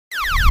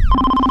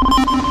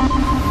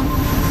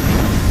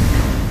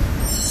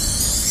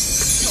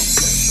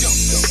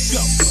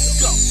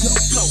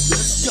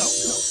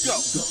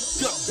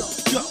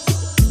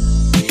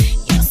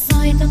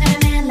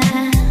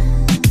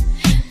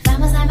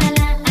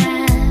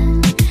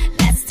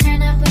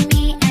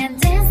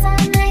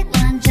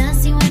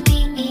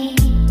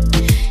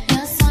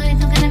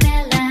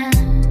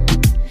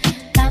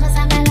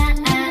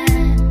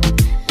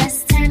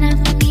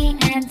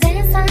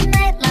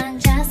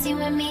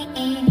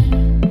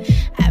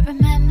I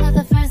remember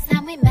the first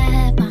time we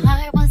met. My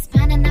heart was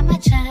pounding at my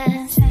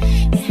chest.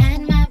 You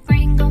had my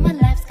brain going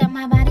left, got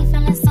my body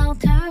feeling so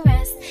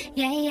caressed.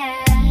 Yeah,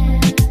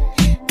 yeah.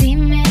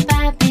 Dime,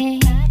 papi,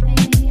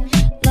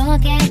 lo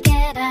que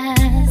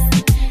quieras.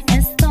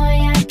 Estoy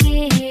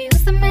aquí,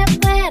 usted me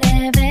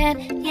puede ver.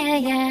 Yeah,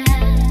 yeah.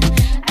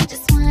 I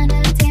just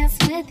wanna dance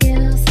with you,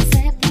 so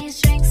sip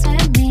these drinks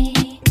with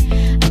me.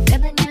 I'm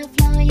feeling your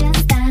flow, your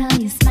style,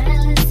 your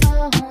smile is so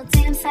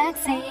damn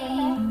sexy.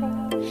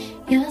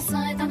 Yo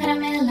soy tu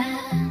caramela,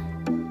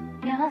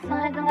 yo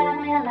soy tu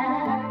caramela.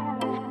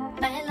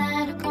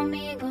 Bailar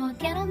conmigo,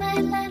 quiero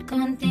bailar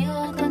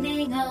contigo,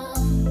 contigo.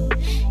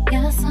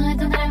 Yo soy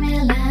tu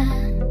caramela,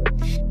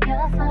 yo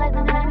soy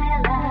tu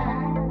caramela.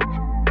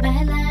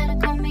 Bailar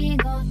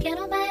conmigo,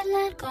 quiero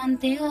bailar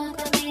contigo,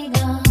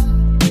 contigo.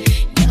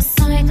 Yo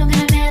soy tu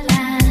caramela,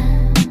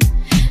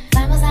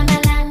 vamos a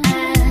bailar.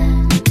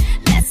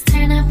 Let's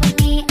turn up with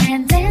me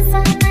and dance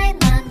all night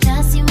long,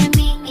 just you and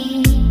me.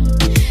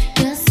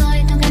 Yo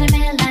soy tu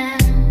caramela,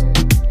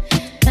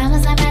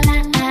 vamos a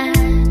bailar.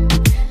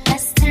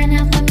 Let's turn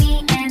up with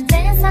me and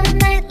dance all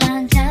night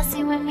long, just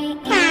you and me.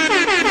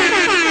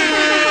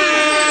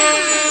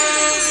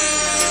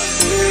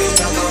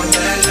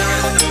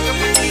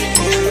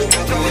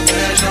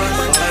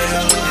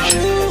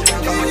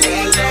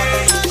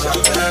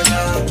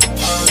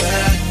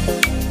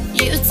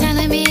 You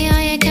telling me all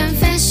your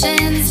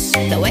confessions,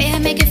 the way I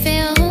make you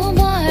feel, oh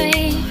boy.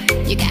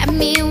 You got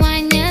me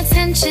wanting your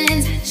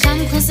attention.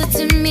 Come closer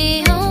to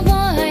me, oh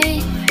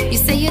boy. You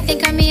say you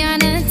think of me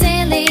on a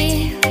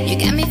daily. You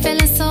got me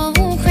feeling so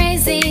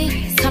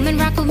crazy. Come and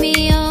rock with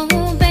me, oh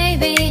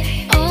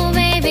baby, oh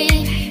baby.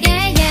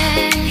 Yeah,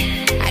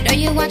 yeah. I know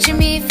you're watching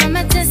me from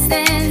a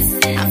distance.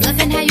 I'm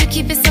loving how you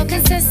keep it so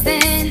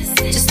consistent.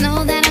 Just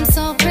know that I'm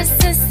so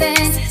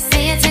persistent.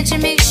 Pay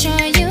attention, make sure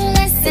you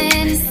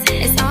listen.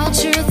 It's all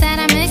truth that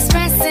I'm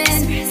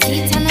expressing.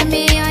 Keep telling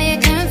me all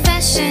your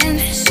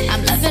confessions.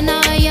 I'm loving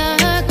all your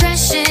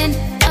aggression,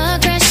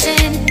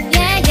 aggression.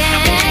 Yeah,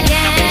 yeah, yeah,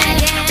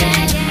 yeah.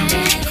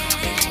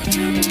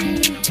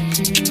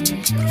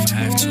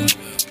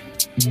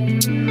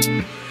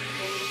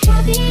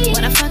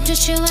 When I fucked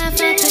with you, I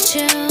fucked with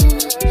you.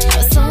 I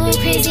was so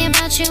crazy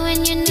about you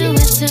and you knew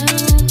it too.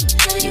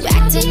 You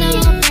acting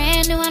all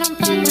brand new, I don't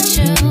fuck with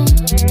you.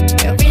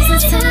 Real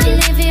reasons to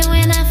leave you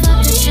when I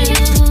fucked with you.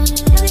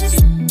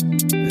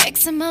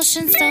 Mixed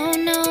emotions,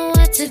 don't know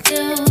what to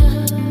do.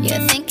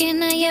 You're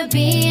thinking of your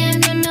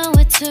BM, you know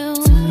it too.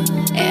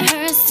 It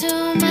hurts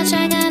too much,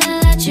 I gotta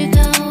let you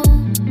go.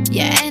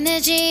 Your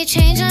energy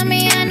changed on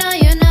me, I know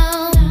you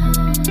know.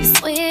 You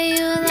swear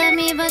you love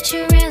me, but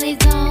you really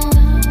don't.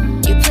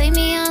 You played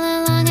me all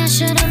along, I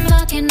should've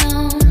fucking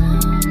known.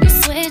 You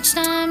switched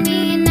on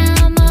me,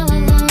 now I'm all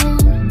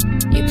alone.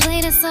 You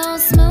played it so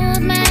smooth,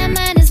 my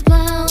mind is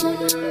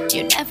blown.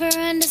 You never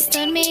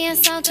understood me,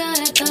 it's all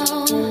gotta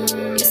go.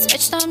 You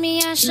switched on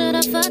me, I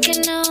should've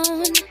fucking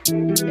known.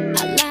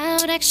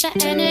 Allowed extra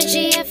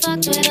energy, it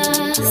fucked with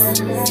us.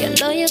 Your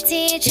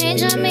loyalty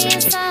changed on me,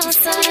 it's all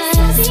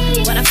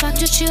sus. When I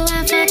fucked with you,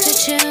 I fucked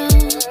with you.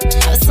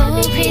 I was so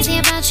crazy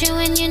about you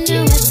and you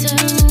knew it too.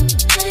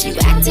 You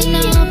acting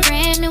all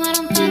brand new, I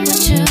don't fuck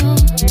with you.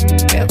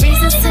 Real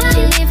reasons to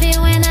leave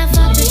you when I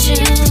fucked with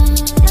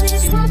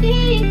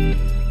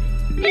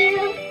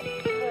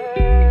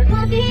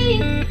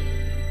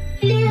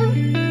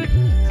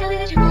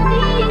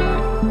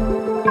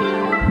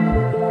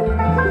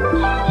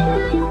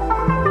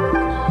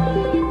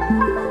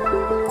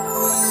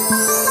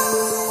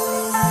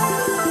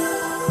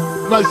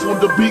Nice on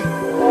the beat.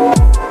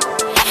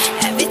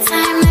 Every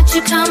time that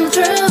you come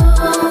through,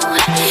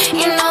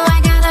 you know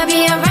I gotta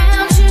be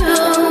around you.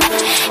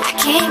 I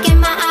can't get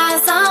my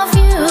eyes off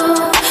you.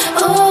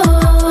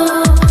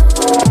 Ooh,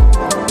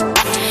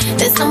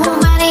 there's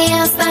nobody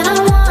else that I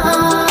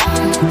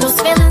want. Those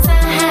feelings I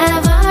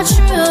have are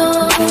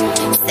true.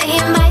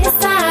 Staying by your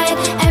side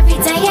every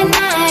day and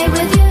night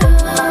with you.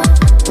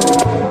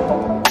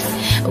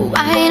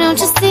 Why don't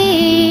you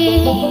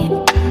see?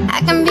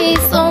 I can be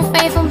so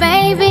faithful,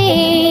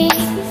 baby,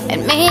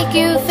 and make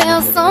you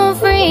feel so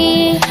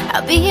free.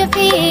 I'll be your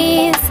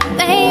peace,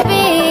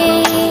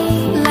 baby.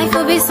 Life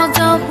will be so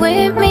dope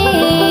with me.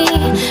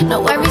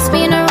 No worries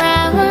being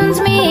around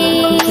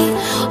me.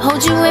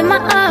 Hold you in my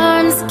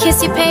arms,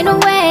 kiss your pain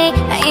away.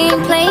 I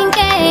ain't playing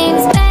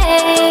games,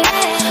 babe.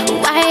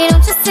 Why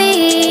don't you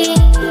see?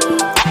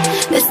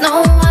 There's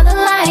no other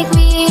like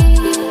me.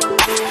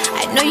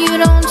 I know you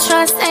don't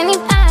trust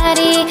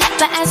anybody,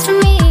 but as for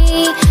me,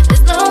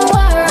 there's no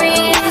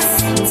worries.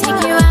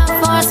 Take you out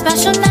for a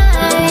special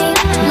night.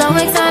 Low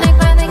exotic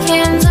by the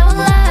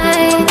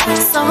candlelight.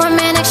 So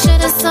romantic,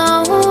 shit is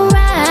so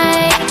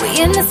right. We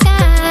in the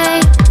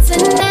sky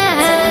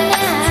tonight.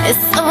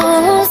 It's so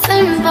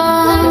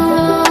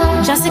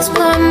simple. Just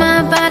explore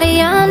my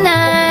body all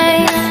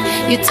night.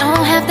 You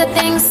don't have to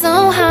think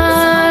so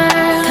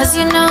hard, cause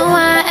you know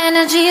our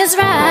energy is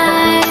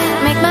right.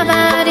 Make my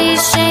body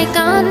shake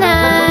all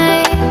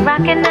night.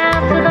 Rocking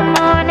out to the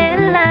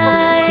morning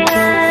light.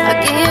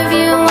 I'll give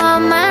you all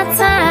my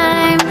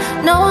time,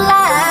 no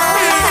lie.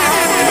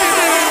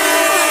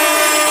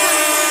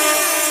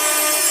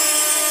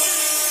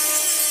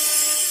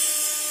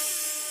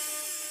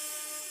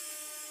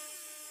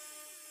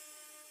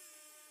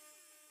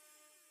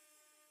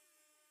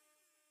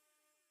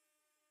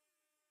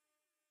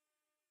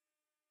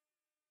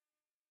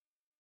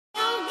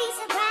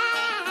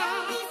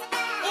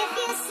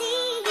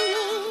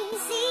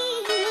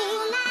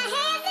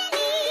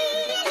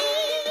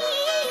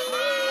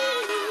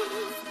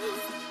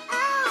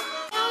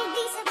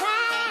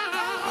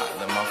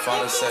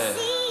 father said,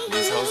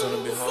 these hoes wanna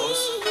be hoes,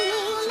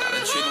 so I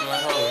done treat them like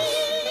hoes.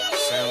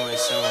 Same way.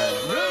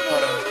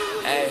 Hold up,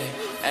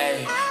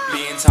 ayy.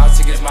 Being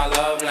toxic is my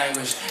love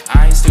language.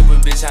 I ain't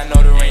stupid, bitch, I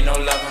know there ain't no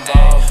love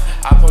involved.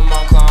 I put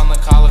my claw on the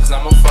collar cause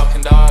I'm a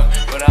fucking dog.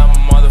 But I'm a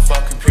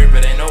motherfucking pure,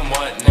 but ain't no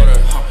mud, nigga.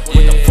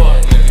 What the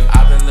fuck, nigga?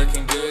 I've been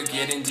looking good,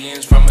 getting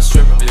DMs from a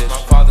stripper, bitch.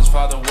 My father's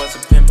father was a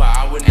pimp, but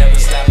I would never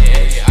slap a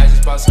bitch. I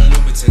just bought some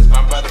Louboutins,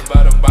 my brother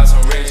about to buy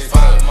some Rigs.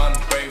 Fuck, month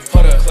brave,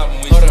 put a club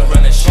and we should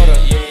run that shit,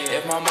 yeah.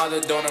 If my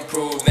mother don't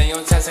approve, then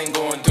your test ain't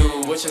going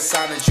through. What's your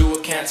sign that you a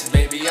cancer,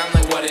 baby? I'm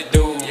like, what it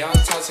do? Yeah,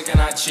 I'm toxic and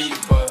I cheat,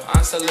 but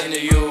I'm still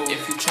into you.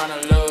 If you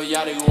tryna love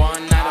yachty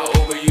one night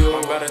I'll over you.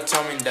 My brother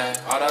told me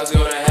that all dogs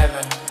go to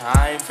heaven.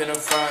 I ain't finna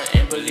front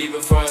and believe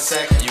it for a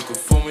second. You could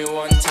fool me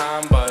one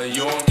time, but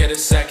you won't get a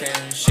second.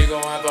 She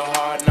gon' have a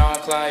hard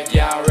knock like,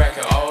 yeah, I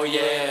reckon, oh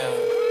yeah.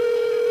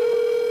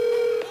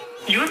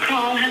 Your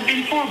call has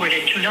been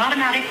forwarded to an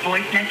automatic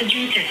voice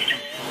messaging system.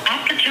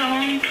 At the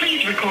tone,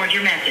 please record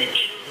your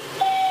message.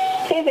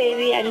 Hey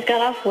baby, I just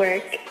got off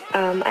work.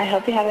 I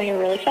hope you're having a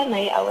really fun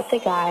night out with the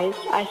guys.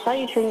 I saw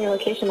you turn your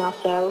location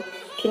off though.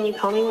 Can you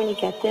call me when you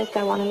get this?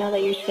 I want to know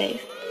that you're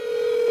safe.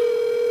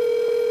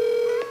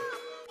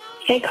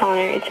 Hey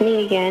Connor, it's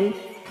me again.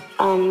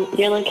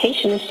 Your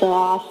location is still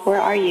off.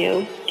 Where are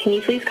you? Can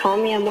you please call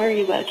me? I'm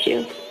worried about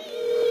you.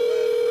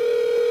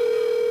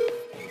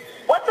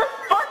 What the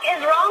fuck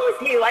is wrong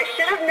with you? I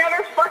should have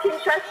never fucking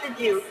trusted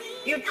you.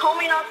 You told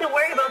me not to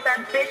worry about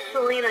that bitch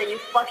Selena, you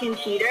fucking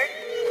cheater.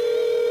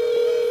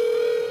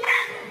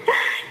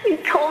 You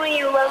told me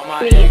you loved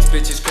my me. ex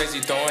bitch is crazy,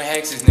 throwing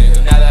hexes,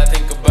 nigga. Now that I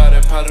think about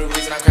it, probably the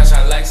reason I crash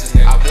on Lexus,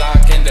 nigga. I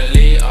block and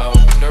delete, oh,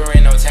 there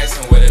ain't no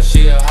texting with her.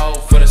 She a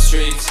hoe for the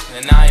streets,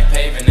 and I ain't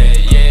paving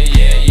it,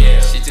 yeah.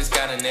 She just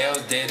got her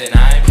nails did, and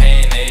I ain't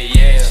paying it,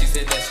 yeah. She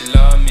said that she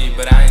loved me,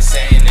 but I ain't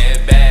saying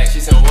it back. She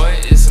said,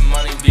 what? It's some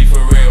money, be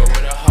for real.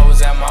 With the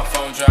hoes at my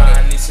phone dry,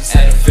 I need some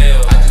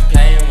Cetaphil. I just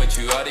playing with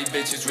you, all these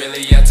bitches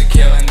really out to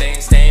kill, and they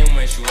ain't staying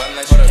with you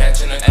unless you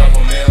catching a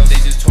couple meals. They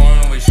just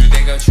touring with you,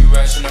 they got you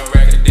rushing a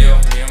record deal.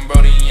 Me and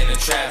Brody in the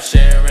trap,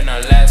 sharing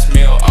our last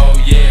meal,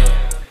 oh yeah.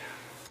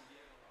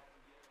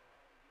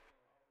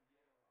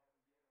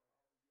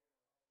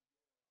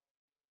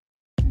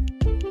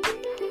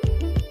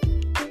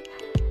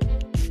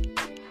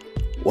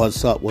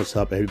 What's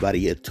up, everybody?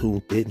 You're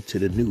tuned in to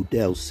the new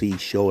Del C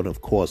show, and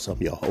of course, I'm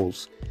your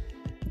host,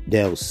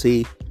 Del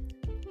C.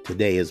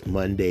 Today is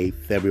Monday,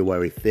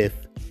 February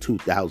 5th,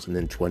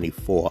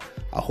 2024.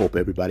 I hope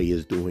everybody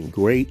is doing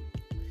great.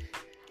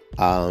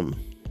 Man,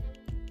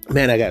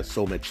 I got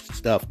so much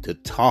stuff to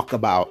talk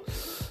about.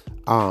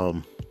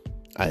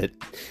 I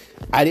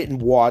didn't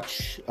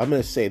watch, I'm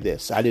going to say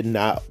this, I did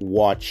not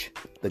watch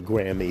the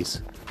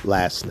Grammys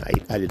last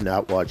night.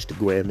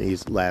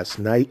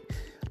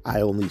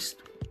 I only,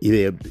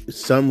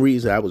 some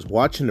reason I was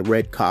watching the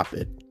red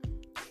carpet,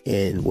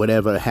 and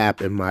whatever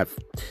happened,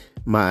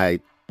 my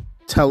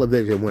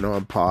television went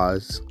on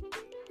pause,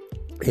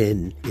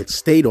 and it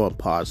stayed on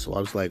pause. So I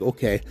was like,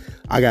 okay,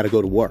 I got to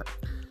go to work.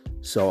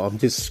 So I'm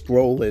just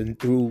scrolling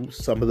through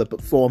some of the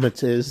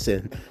performances,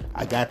 and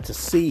I got to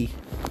see.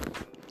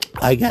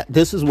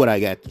 This is what I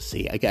got to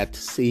see. I got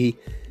to see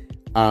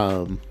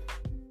a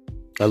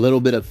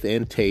little bit of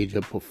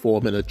Fantasia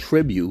performing a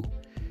tribute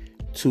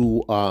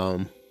to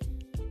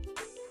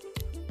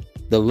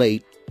the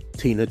late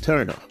Tina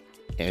Turner,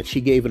 and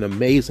she gave an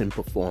amazing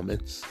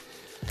performance.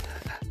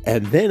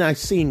 And then I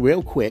seen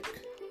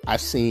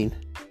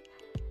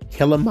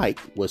Killer Mike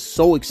was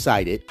so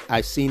excited. I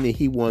seen that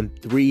he won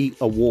 3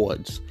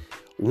 awards,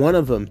 one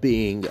of them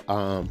being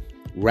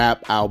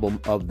Rap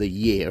Album of the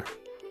Year.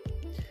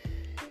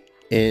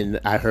 And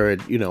I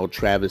heard,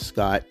 Travis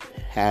Scott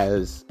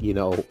has,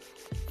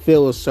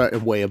 feel a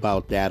certain way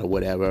about that or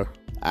whatever.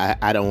 I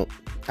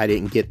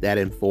didn't get that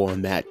info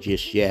on that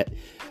just yet.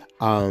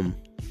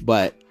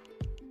 But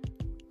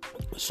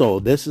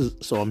so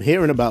I'm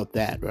hearing about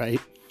that,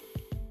 right?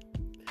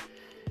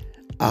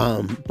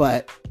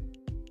 But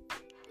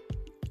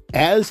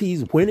as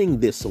he's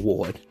winning this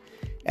award,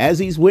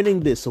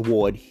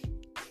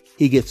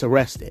 he gets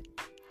arrested.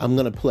 I'm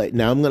going to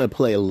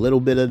play a little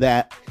bit of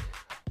that,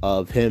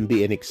 of him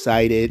being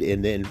excited,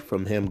 and then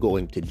from him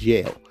going to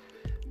jail,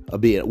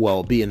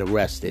 being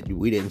arrested.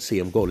 We didn't see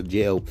him go to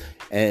jail.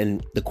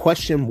 And the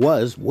question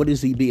was, what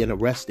is he being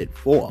arrested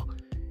for?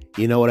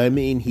 You know what I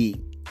mean?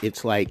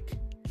 It's like,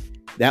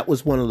 that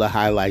was one of the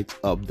highlights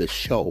of the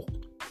show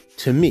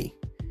to me.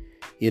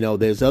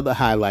 There's other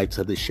highlights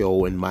of the show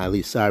when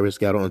Miley Cyrus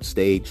got on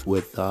stage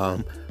with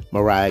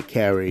Mariah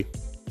Carey.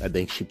 I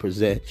think she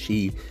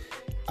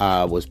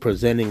was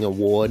presenting an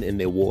award, and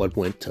the award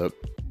went to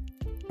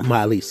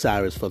Miley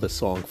Cyrus for the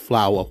song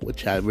Flower,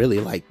 which I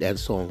really like that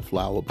song,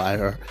 Flower, by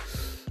her.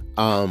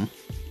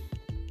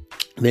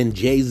 Then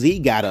Jay-Z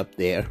got up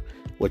there,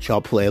 which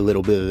I'll play a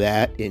little bit of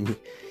that, and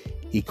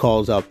he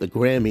calls out the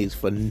Grammys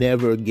for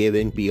never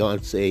giving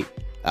Beyonce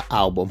an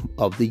Album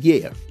of the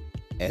Year,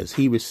 as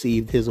he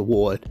received his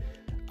award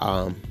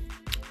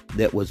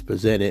that was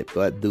presented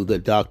through the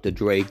Dr.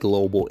 Dre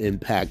Global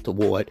Impact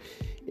Award.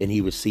 and he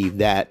received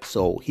that.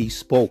 So he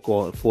spoke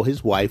on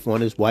his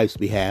wife's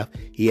behalf.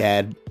 He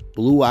had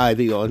Blue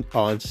Ivy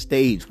on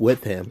stage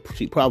with him.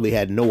 She probably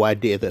had no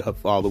idea that her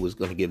father was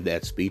going to give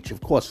that speech.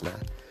 Of course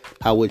not.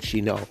 How would she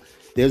know?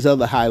 There's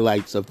other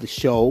highlights of the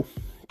show.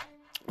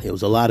 There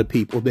was a lot of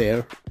people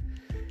there.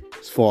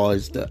 As far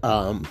as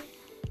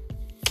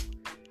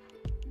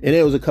and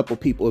there was a couple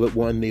people that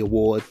won the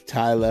award.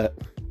 Tyler,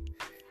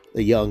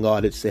 the young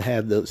artist that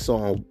had the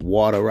song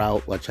Water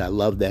Out, which I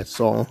love that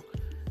song.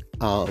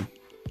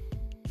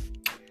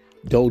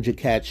 Doja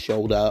Cat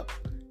showed up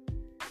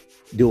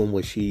doing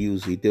what she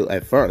usually do.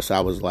 At first,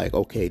 I was like,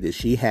 okay, did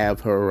she have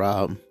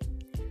her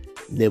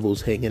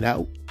nibbles hanging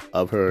out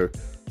of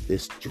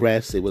this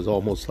dress? It was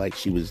almost like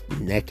she was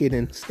naked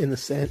in a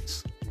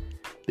sense,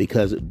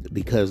 because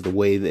the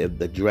way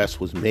the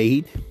dress was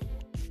made.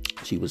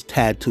 She was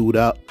tattooed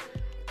up,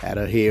 had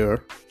her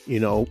hair,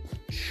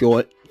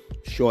 short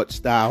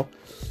style.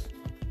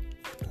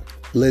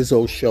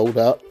 Lizzo showed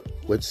up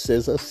with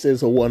SZA.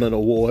 SZA won an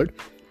award,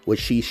 which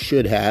she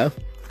should have.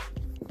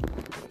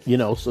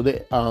 So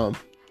there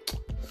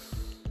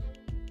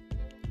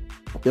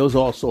was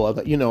also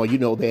other,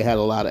 they had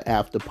a lot of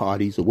after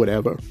parties or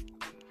whatever,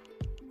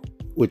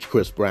 which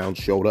Chris Brown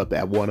showed up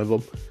at one of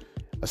them.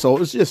 So it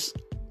was just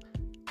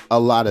a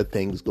lot of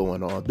things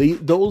going on.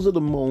 Those are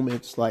the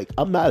moments. Like,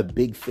 I'm not a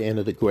big fan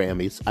of the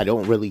Grammys. I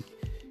don't really,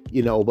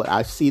 but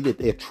I see that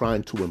they're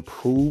trying to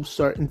improve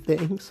certain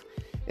things.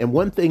 And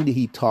one thing that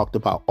he talked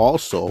about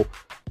also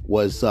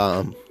was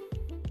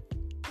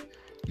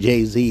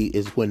Jay-Z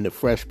is when the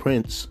Fresh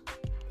Prince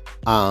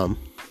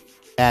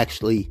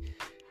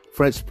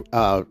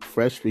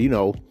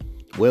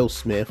Will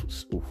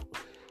Smith,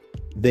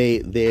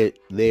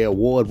 their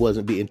award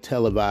wasn't being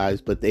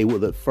televised, but they were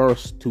the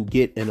first to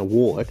get an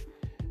award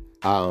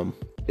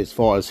as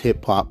far as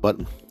hip hop. But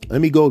let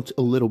me go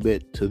a little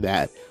bit to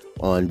that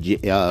on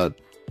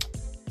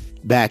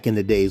back in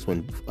the days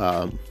when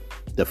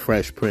the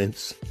Fresh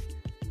Prince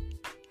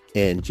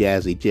and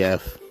DJ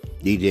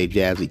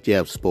Jazzy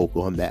Jeff spoke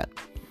on that.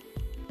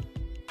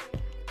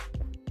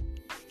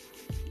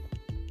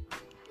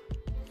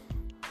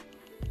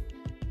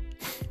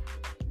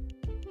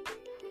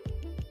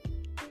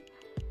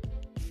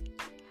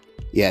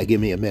 Yeah,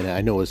 give me a minute. I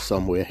know it's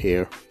somewhere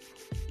here.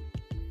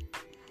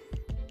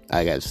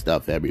 I got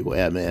stuff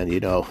everywhere, man.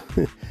 It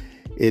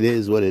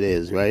is what it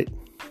is, right?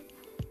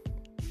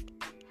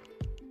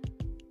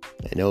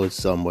 I know it's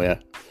somewhere.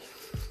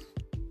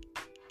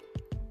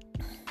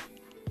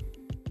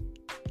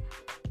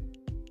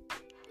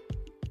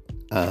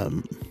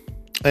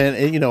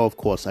 And of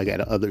course, I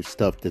got other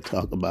stuff to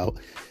talk about.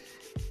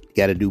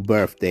 Got to do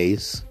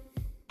birthdays,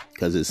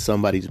 because it's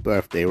somebody's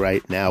birthday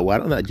right now. Why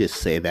don't I just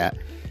say that?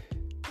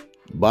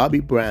 Bobby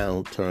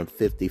Brown turned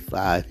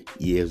 55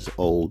 years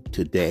old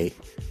today.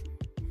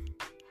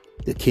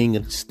 The king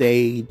of the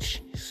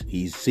stage.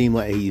 He seemed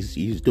like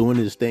he's doing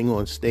his thing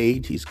on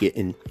stage. He's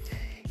getting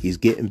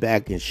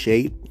back in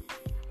shape.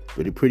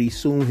 But pretty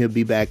soon he'll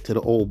be back to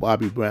the old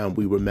Bobby Brown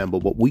we remember.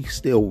 But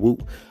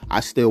I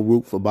still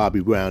root for Bobby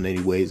Brown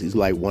anyways. He's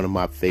like one of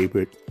my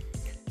favorite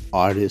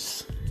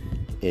artists.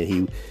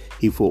 And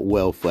he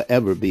will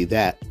forever be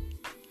that.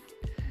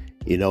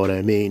 You know what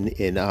I mean?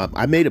 And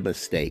I made a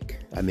mistake.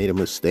 I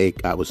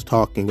was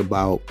talking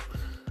about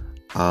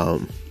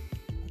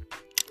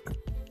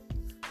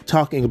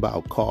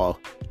Carl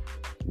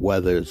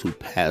Weathers, who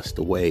passed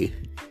away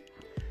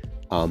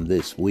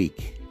this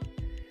week.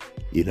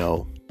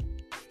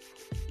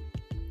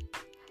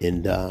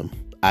 And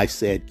I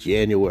said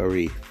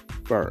January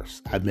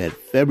 1st. I meant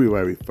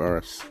February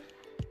 1st.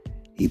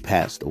 He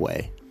passed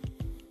away.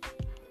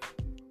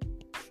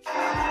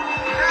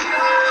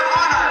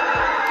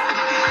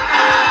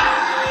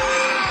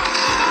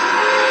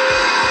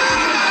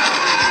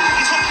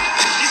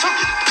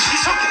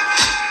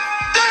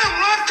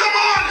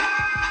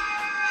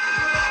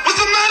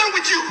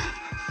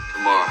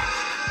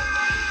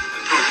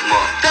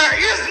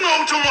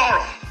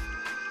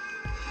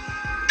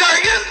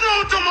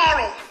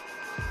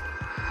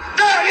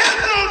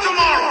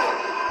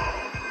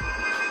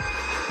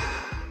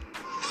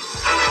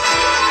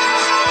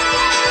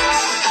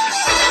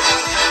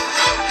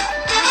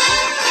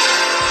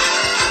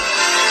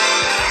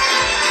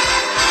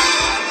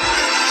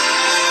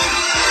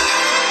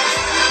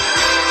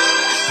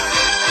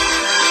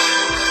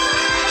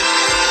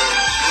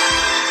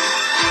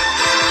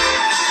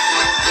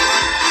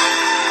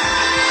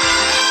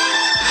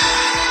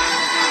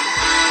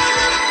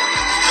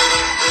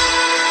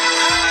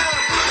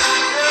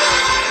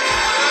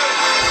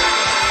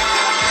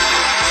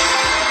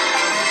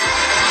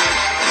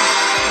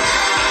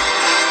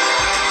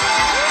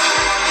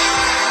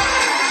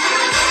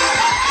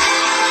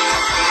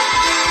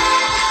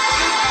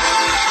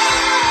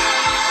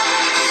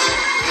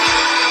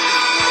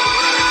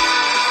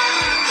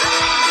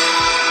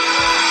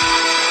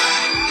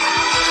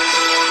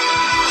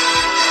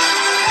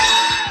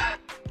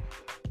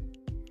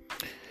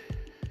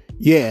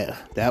 Yeah,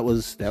 that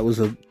was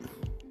a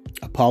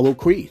Apollo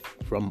Creed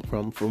from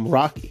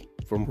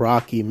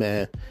Rocky,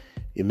 man.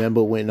 You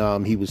remember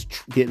when he was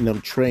getting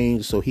them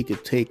trained so he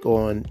could take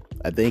on,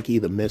 I think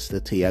either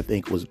Mr. T, I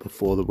think was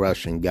before the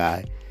Russian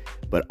guy.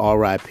 But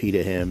R.I.P.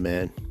 to him,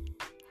 man.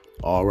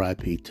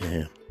 R.I.P. to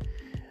him.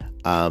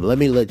 Let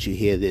me let you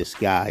hear this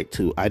guy,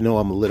 too. I know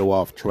I'm a little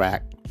off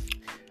track.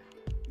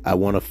 I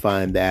want to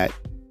find that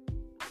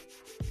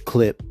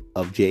clip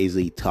of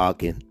Jay-Z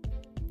talking.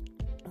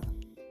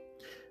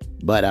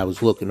 But I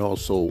was looking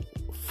also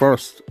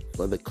first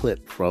for the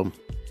clip from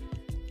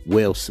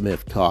Will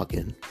Smith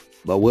talking.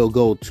 But we'll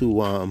go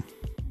to,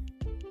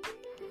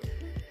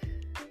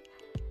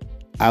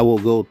 I will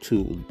go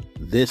to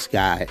this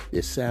guy.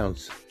 This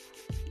sounds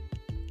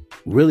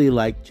really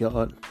like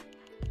John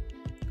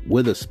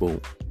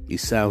Witherspoon. He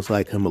sounds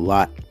like him a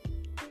lot.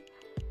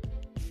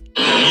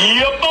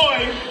 Yeah,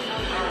 boy.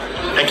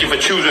 Thank you for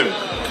choosing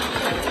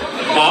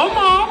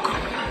Walmart.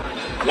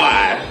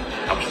 Why?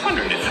 I was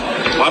wondering this.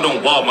 Why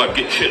don't Walmart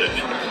get chitlins?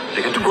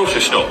 They got the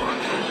grocery store.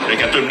 They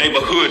got the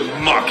neighborhood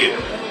market.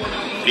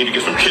 Need to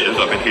get some chitlins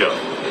up in here.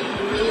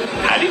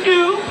 Howdy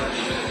do.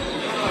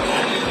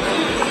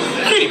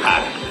 Kitty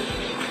Pie.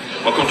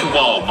 Welcome to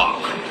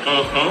Walmart.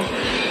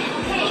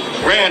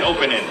 Grand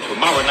opening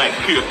tomorrow night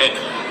here at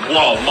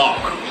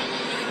Walmart.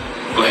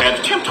 We'll have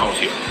the Temptones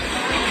here.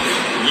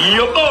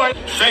 Yeah, boy.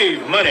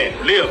 Save money,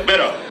 live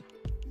better.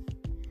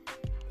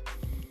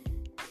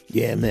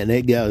 Yeah, man,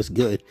 that guy is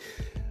good.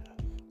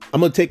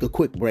 I'm gonna take a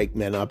quick break,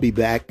 man. I'll be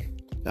back.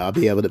 I'll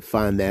be able to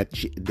find that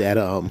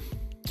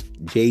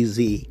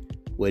Jay-Z,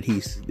 what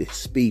his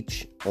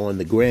speech on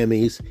the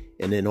Grammys,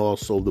 and then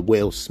also the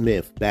Will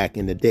Smith back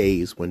in the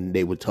days when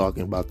they were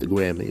talking about the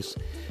Grammys.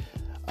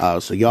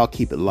 So y'all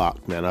keep it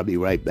locked, man. I'll be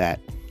right back.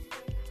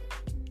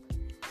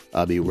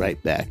 I'll be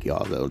right back,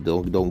 y'all.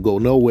 Don't go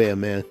nowhere,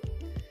 man.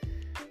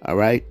 All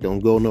right, don't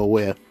go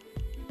nowhere.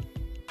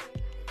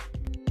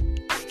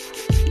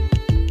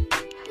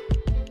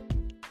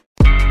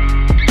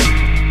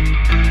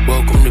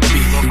 Welcome to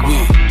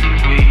BQE.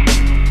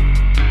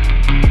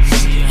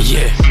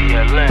 Yeah.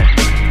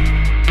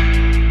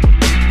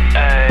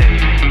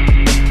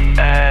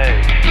 Hey.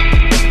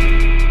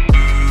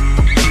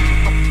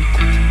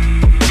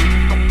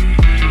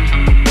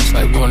 It's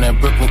like on that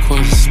Brooklyn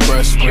Queens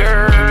Expressway.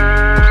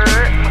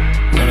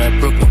 On that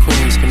Brooklyn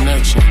Queens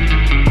connection.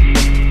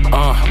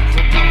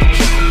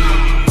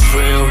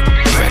 Real,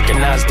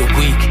 recognize the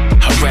weak.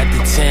 I rap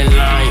the 10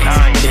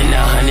 lions, then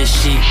 100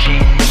 sheep.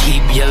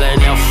 Keep yelling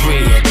out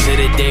free until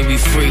the day we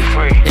free.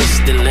 It's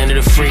the land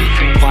of the free.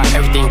 Why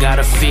everything got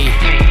a fee?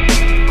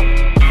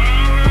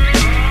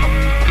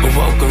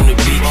 Welcome to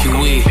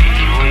BQE.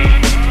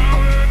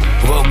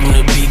 Welcome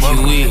to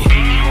BQE.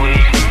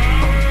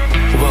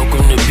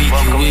 Welcome to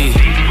BQE.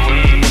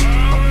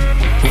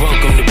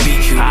 Welcome to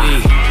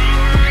BQE.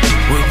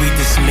 We'll be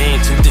this man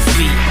to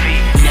defeat.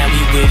 Now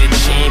we where the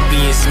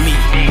champions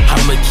meet.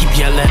 I'ma keep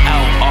yelling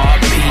out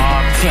RP.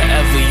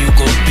 Forever you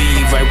gon' be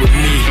right with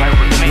me.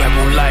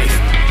 Rebel life,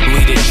 we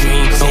the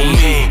dream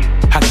team.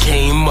 I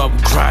came up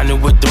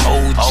grinding with them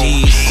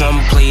OGs. Some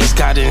plays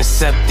got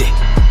incepted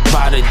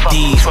by the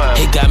D's.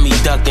 It got me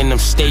ducking them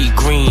state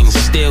greens.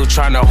 Still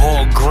trying to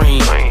haul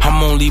green.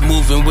 I'm only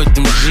moving with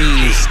them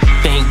G's.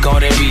 Thank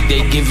God every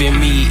day giving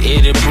me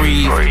air to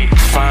breathe.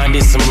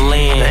 Finding some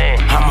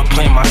land, I'ma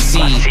plant my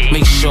seed.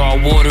 Make sure I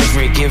water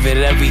it, give it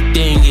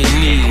everything it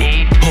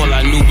need. All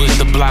I knew was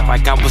the block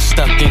like I was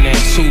stuck in that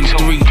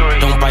 2-3.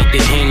 Don't bite the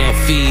hand that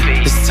feed.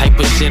 This type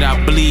of shit I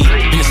bleed.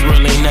 This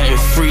real ain't nothing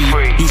free.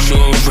 You should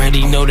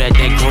already know that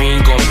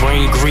green gon'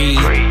 bring greed.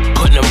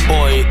 Putting them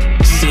boy,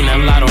 seen a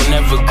lot on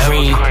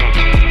Evergreen.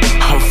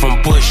 I'm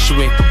from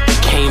Bushwick,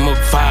 came up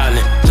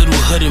violent. Little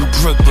hood in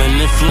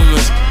Brooklyn,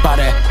 influenced by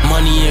that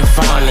money and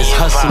violence.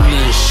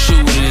 Hustling,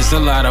 shooters, a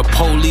lot of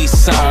police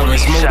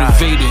sirens.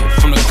 Motivated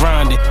from the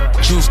grinding,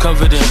 juice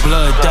covered in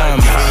blood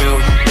diamonds.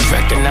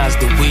 Recognize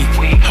the weak,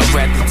 I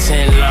rap the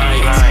 10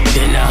 lions,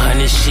 then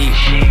 100 sheep.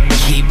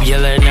 Keep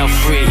yelling out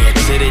free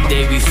until the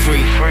day we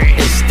free.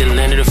 It's the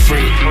land of the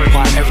free,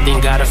 why everything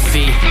got a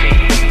fee.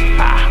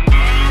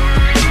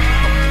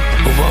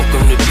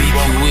 Welcome to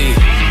BQE.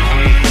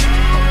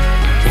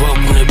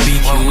 Welcome to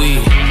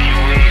BQE.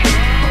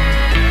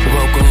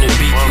 Welcome to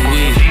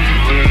BQE.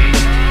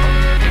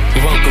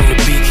 Welcome to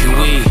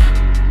BQE.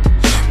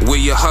 Where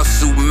your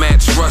hustle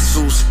match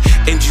Russells,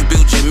 and you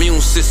build your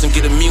immune system,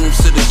 get immune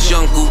to the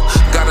jungle.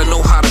 Gotta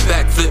know how to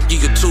backflip,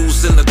 get your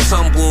tools in the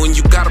tumble, and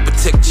you gotta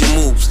protect your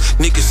moves.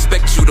 Niggas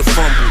expect you to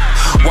fumble.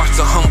 Watch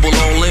the humble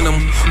all in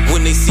them.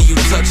 When they see you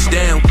touch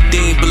down,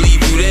 they ain't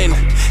believe you then.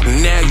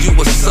 Now you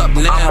what's up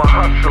now? I'm a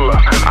hustler.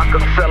 I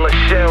can sell a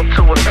shell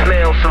to a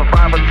snail,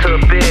 survivor to a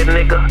bed,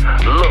 nigga.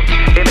 Look,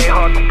 it ain't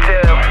hard to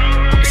tell.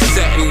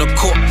 Sat in the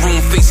courtroom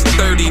facing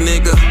 30,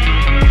 nigga.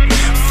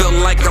 Felt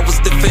like I was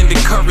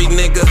defending Curry,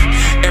 nigga.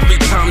 Every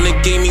time they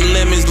gave me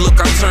lemons, look,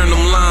 I turned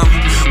them lime.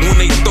 When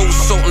they throw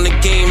salt in the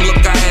game,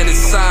 look, I had its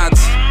sides.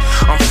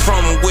 I'm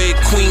from where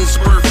Queens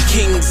birth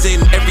kings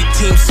and every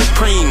team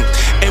supreme.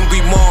 And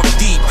we mob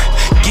deep,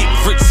 get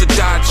rich or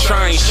die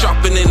trying.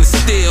 Sharpening the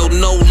steel,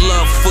 no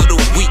love for the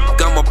weak,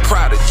 I'm a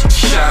prodigy.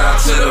 Shout out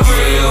to the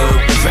real.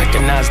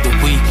 Recognize besides the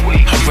weak.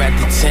 I'd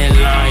rather 10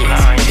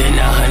 lions than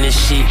 100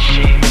 sheep.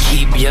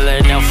 Keep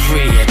yelling out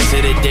free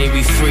until the day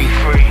we free.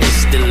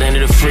 It's the land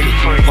of the free,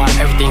 why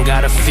everything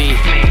got a fee.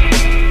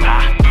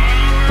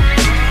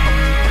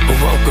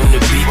 Welcome to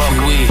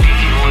BQE.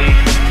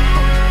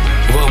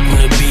 Welcome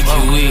to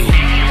BQE.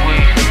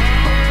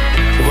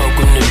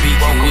 Welcome to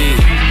BQE.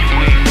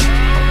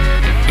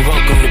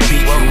 Welcome to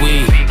BQE.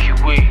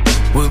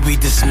 Where we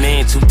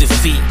dismantle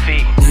defeat.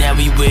 Now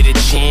we where the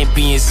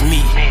champions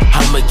meet.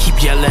 I'ma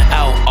keep yelling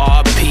out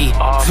RP.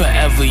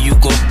 Forever you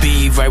gon'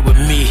 be right with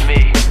me.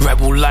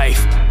 Rebel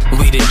life,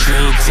 we the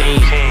dream team.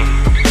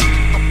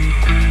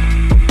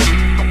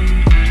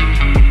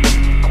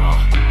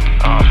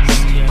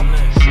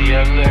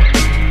 CLN.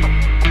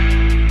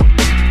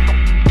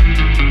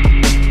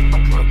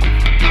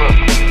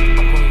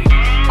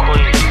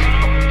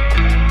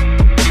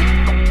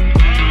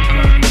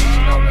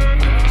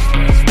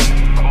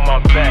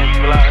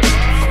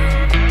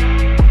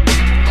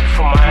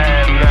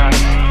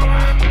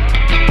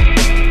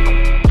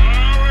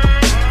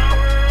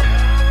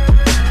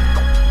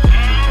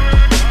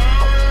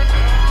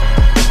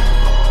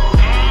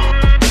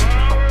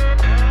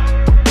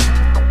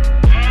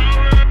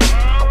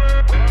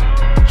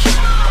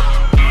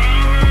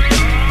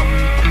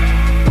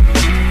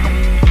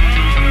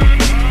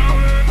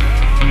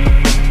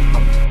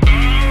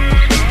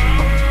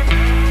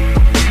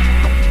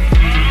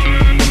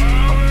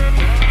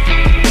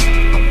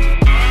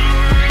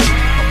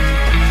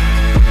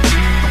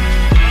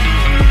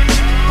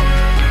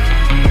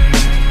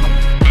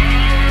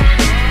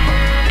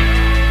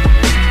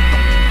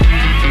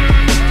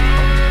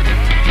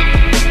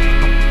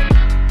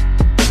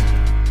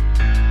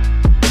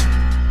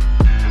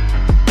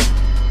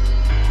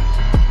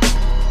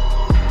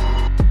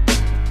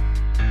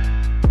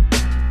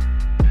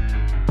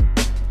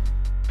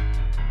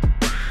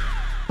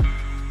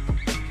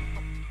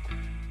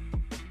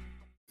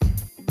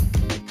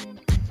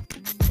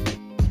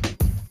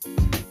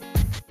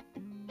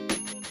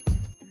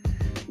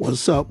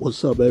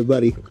 What's up,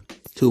 everybody?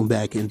 Tune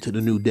back into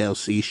the new Del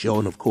C show,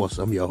 and of course,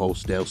 I'm your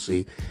host, Del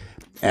C.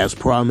 As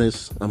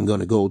promised, I'm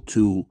going to go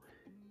to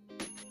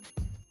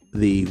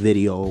the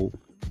video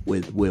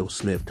with Will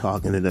Smith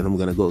talking, and then I'm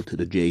going to go to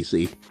the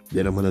Jay-Z.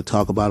 Then I'm going to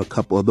talk about a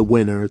couple of the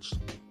winners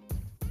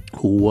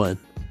who won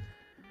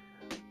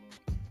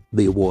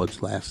the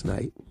awards last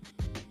night.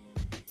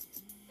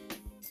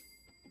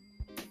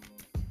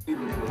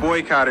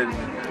 Boycotted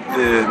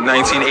the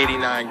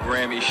 1989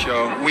 Grammy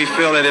show. We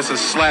feel that it's a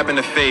slap in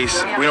the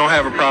face. We don't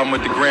have a problem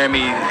with the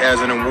Grammy as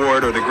an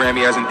award or the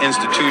Grammy as an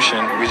institution.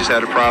 We just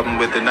had a problem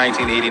with the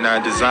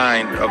 1989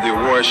 design of the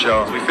award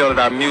show. We feel that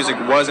our music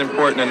was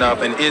important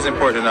enough and is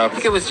important enough. I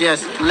think it was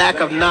just lack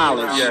of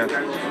knowledge. Yeah.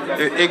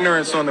 The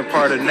ignorance on the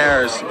part of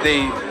NARS.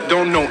 They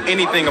don't know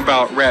anything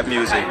about rap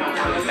music.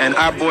 And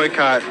our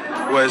boycott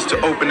was to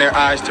open their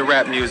eyes to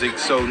rap music,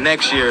 so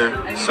next year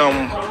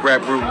some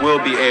rap group will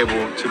be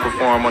able to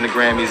perform on the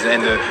Grammys,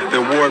 and the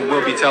award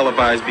will be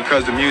televised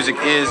because the music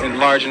is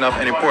large enough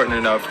and important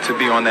enough to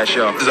be on that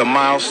show. This is a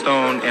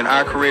milestone in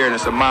our career, and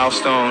it's a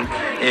milestone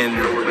in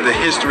the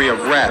history of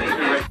rap.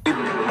 We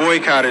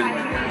boycotted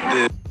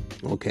the...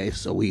 Okay,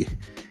 so we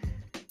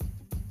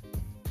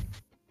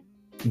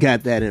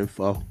got that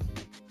info.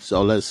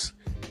 So let's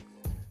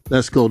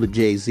go to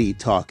Jay-Z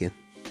talking.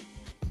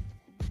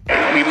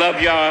 We love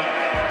y'all.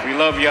 We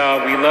love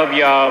y'all. We love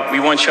y'all. We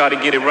want y'all to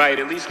get it right.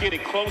 At least get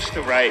it close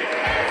to right.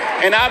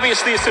 And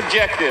obviously it's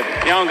subjective.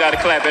 Y'all don't got to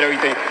clap at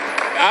everything.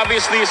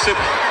 Obviously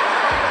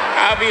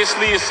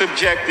it's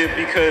subjective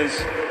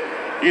because,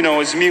 you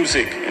know, it's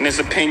music and it's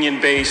opinion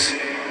based.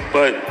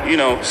 But, you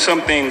know,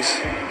 some things,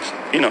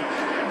 you know,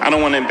 I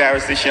don't want to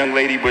embarrass this young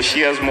lady, but she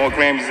has more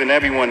Grammys than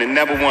everyone and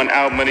never won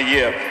Album of the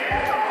Year.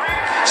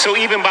 So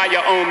even by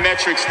your own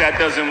metrics, that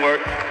doesn't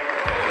work.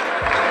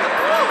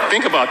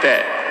 Think about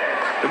that.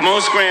 The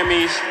most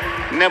Grammys,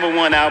 never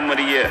won Album of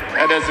the Year.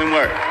 That doesn't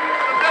work.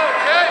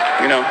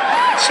 You know,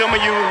 some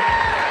of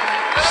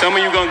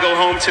you gonna go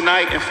home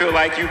tonight and feel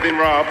like you've been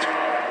robbed.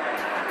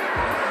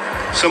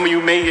 Some of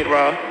you may get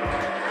robbed.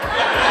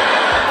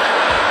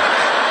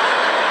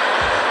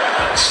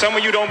 Some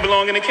of you don't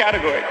belong in the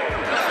category. No,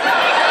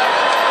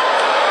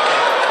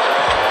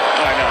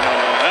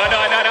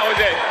 that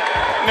was it.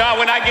 No,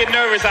 when I get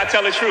nervous, I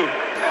tell the truth.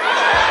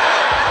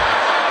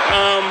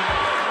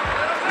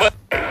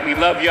 We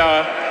love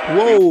y'all.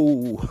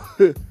 Whoa.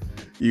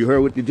 You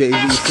heard what the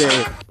Jay-Z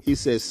said? He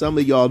said some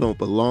of y'all don't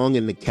belong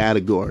in the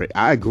category.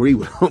 I agree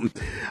with him.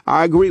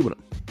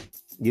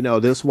 You know,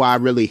 that's why I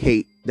really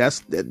hate. That's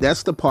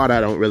the part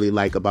I don't really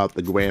like about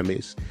the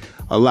Grammys.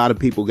 A lot of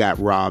people got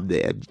robbed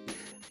there.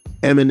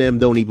 Eminem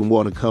don't even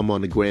want to come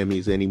on the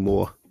Grammys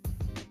anymore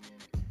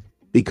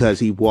because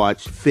he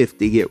watched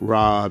 50 get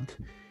robbed.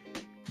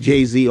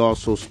 Jay-Z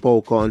also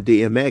spoke on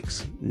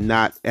DMX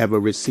not ever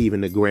receiving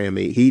the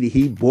Grammy.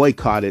 He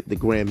boycotted the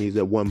Grammys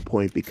at one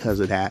point because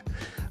of that.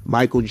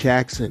 Michael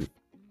Jackson,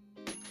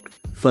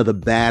 for the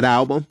Bad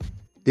album,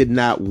 did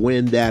not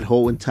win that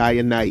whole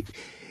entire night.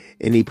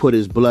 And he put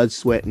his blood,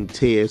 sweat, and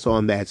tears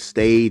on that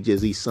stage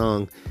as he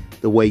sung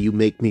The Way You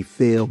Make Me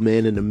Feel,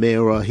 Man in the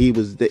Mirror. He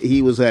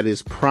was at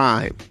his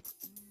prime.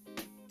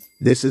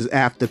 This is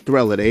after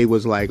Thriller. They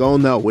was like, oh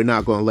no, we're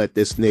not going to let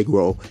this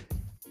Negro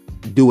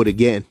do it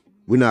again.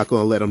 We're not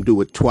going to let him do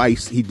it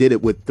twice. He did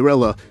it with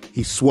Thriller.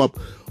 He swept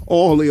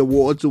all the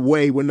awards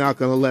away. We're not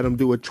going to let him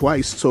do it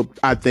twice. So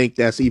I think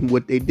that's even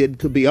what they did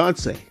to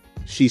Beyonce.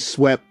 She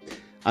swept,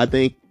 I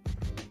think,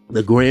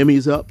 the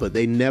Grammys up, but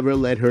they never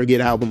let her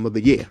get Album of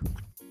the Year.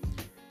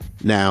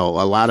 Now,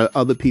 a lot of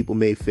other people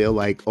may feel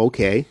like,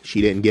 okay,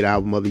 she didn't get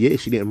Album of the Year.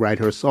 She didn't write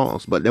her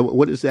songs. But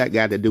what does that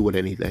got to do with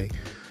anything?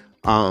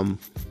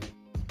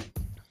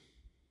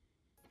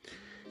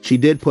 She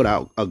did put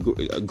out a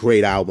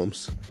great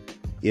albums.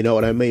 You know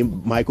what I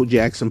mean? Michael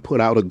Jackson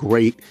put out a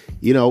great,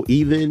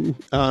 even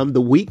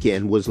The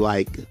Weeknd was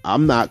like,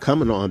 I'm not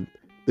coming on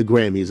the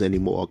Grammys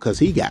anymore because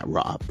he got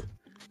robbed.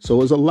 So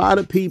there's a lot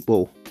of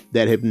people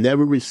that have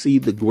never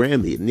received the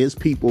Grammy. And there's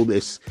people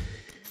that's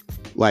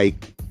like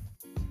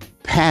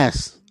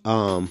past,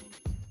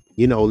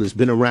 that's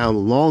been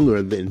around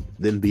longer than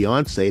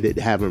Beyonce that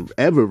haven't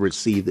ever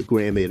received the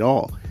Grammy at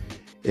all.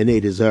 And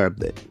they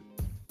deserved it,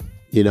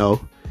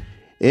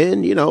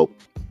 And,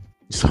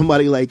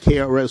 somebody like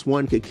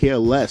KRS-One could care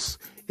less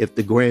if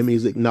the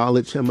Grammys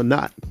acknowledge him or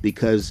not,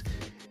 because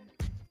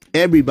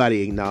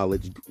everybody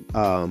acknowledged,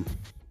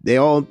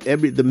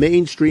 the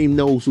mainstream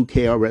knows who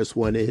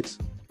KRS-One is.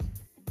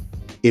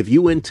 If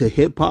you into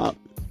hip hop,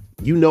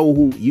 you know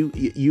who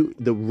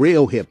the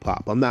real hip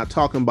hop. I'm not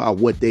talking about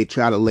what they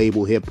try to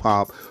label hip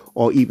hop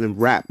or even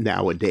rap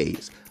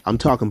nowadays. I'm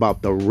talking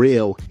about the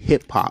real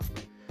hip hop.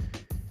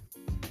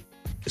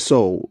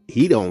 So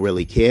he don't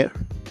really care.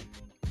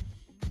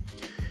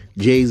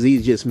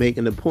 Jay-Z's just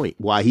making the point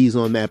why he's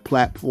on that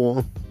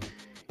platform,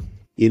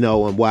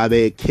 and why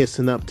they're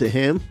kissing up to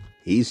him.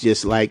 He's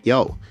just like,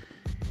 yo,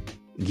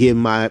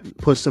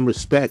 put some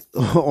respect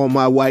on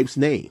my wife's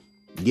name.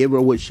 Give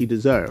her what she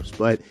deserves.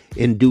 But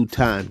in due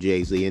time,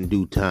 Jay-Z, in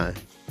due time,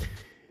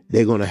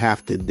 they're gonna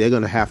have to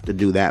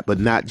do that, but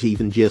not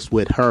even just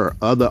with her.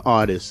 Other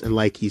artists, and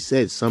like he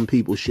said, some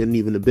people shouldn't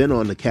even have been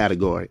on the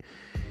category.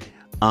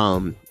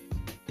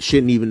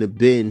 Shouldn't even have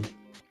been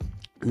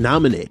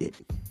nominated.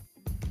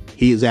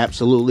 He is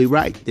absolutely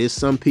right. There's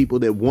some people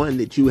that won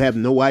that you have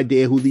no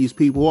idea who these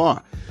people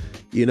are.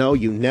 You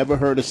never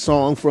heard a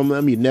song from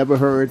them. You never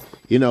heard,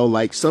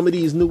 like some of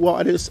these new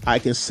artists, I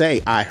can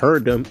say I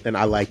heard them and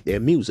I like their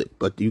music.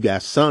 But you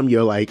got some,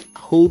 you're like,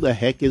 who the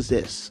heck is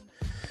this?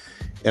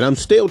 And I'm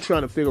still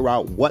trying to figure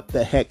out what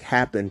the heck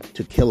happened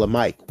to Killer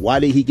Mike. Why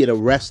did he get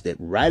arrested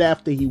right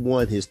after he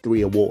won his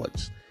 3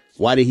 awards?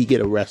 Why did he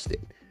get arrested?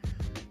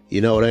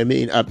 You know what I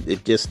mean?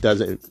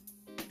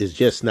 It's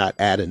just not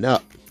adding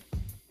up.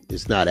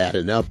 It's not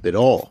adding up at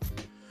all.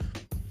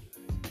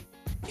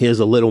 Here's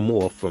a little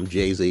more from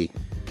Jay-Z.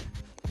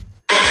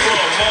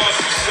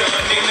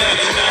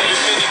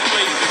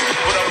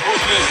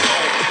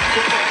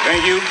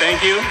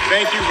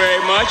 Thank you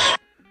very much.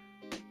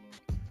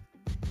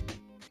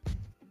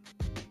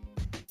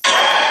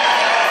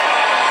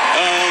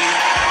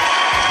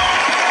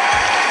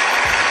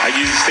 I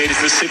used to say this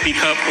is a sippy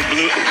cup for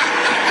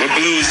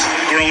Blue's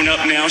grown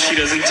up now. She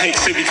doesn't take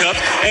sippy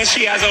cups, and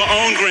she has her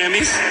own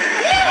Grammys.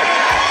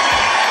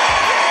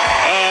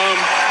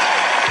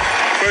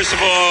 First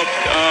of all,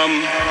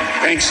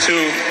 thanks to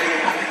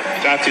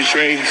Dr.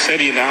 Dre. He said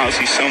he in the house.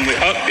 He's somewhere.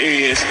 Oh, there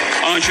he is.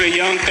 Andre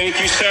Young,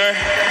 thank you, sir.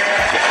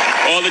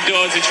 All the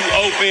doors that you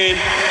opened,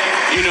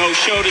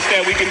 showed us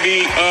that we can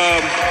be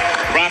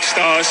rock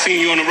stars.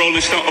 Seeing you on the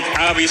Rolling Stone.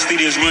 Obviously,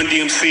 there's Run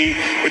DMC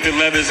with the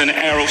Leathers and the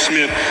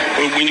Aerosmith.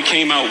 But when you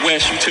came out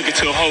west, you took it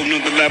to a whole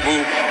nother level.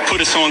 Put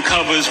us on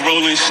covers,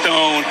 Rolling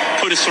Stone.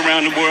 Put us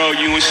around the world.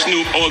 You and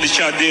Snoop, all that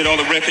y'all did, all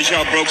the records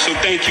y'all broke. So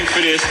thank you for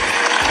this.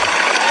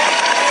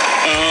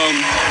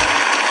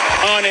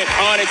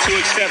 Honored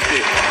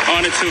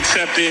to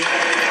accept it.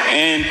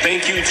 And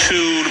thank you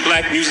to the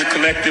Black Music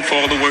Collective for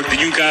all the work that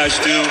you guys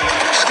do.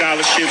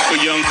 Scholarships for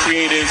young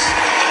creatives.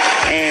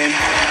 And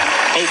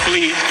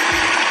hopefully,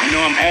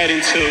 I'm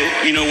adding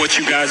to, what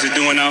you guys are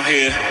doing out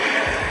here.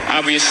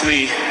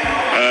 Obviously,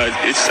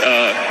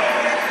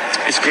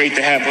 it's great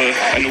to have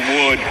an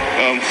award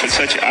for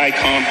such an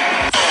icon.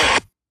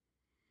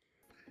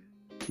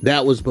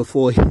 That was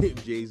before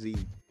Jay-Z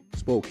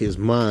spoke his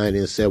mind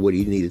and said what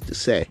he needed to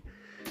say.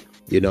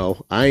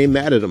 I ain't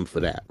mad at him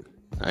for that.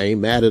 I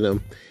ain't mad at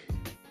him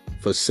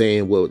for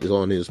saying what was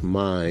on his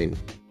mind.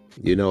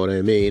 You know what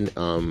I mean?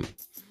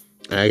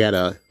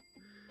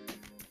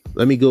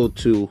 Let me go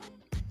to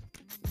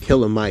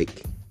Killer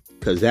Mike,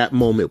 because that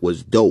moment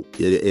was dope. But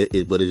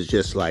it's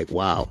just like,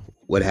 wow,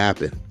 what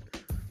happened?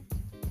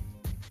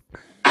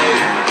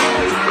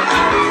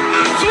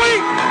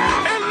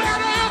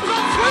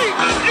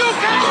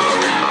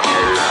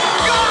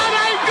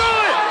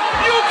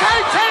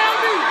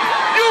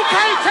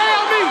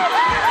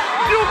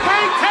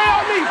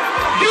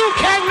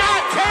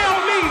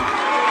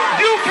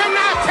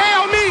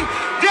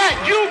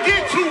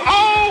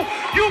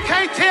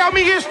 Tell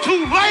me it's too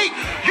late.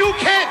 You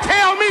can't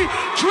tell me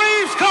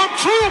dreams come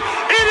true.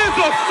 It is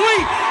a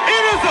sweet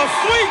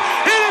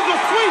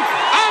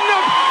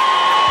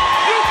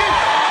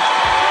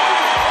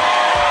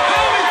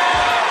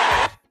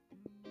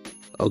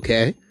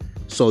Okay?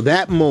 So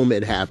that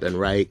moment happened,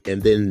 right?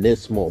 And then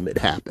this moment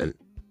happened.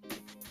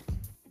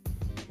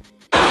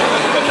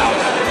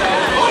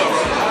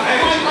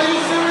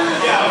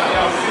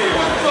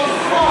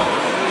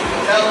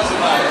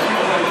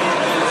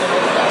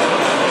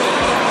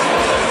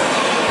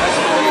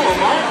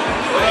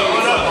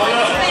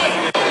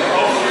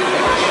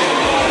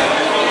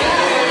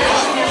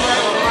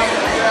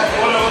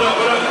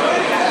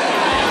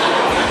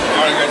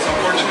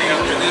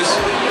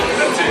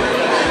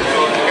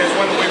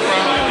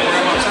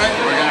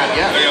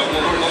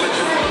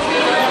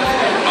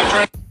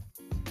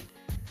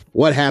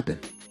 What happened?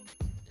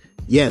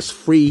 Yes,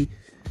 free,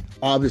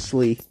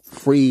 obviously,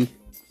 free,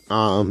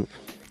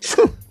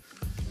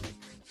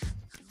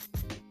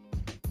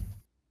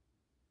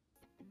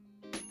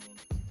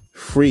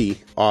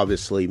 free,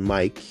 obviously,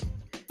 Mike,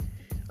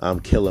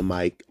 Killer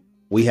Mike.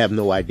 We have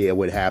no idea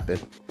what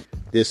happened.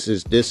 This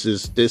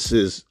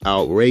is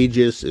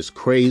outrageous. It's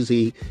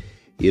crazy.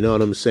 You know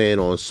what I'm saying?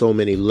 On so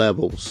many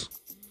levels.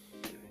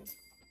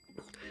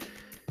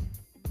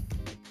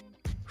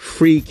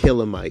 Free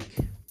Killer Mike.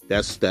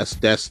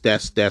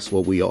 That's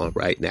what we on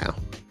right now.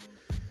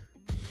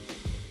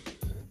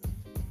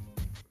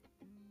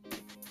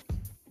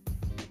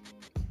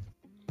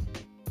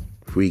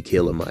 Free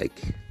Killer Mike.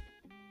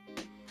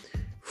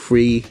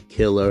 Free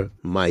Killer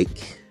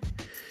Mike.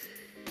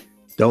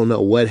 Don't know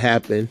what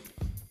happened.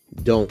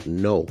 Don't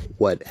know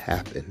what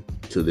happened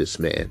to this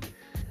man.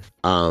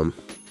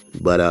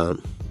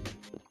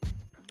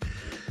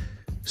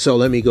 So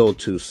let me go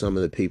to some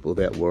of the people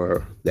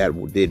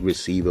that did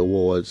receive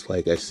awards.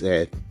 Like I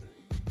said,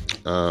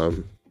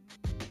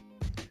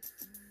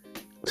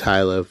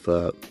 Tyler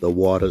for the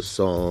Water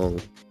song,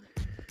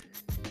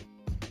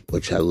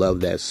 which I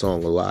love that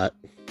song a lot.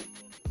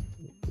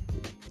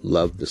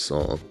 Love the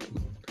song.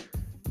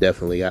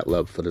 Definitely got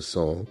love for the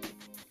song.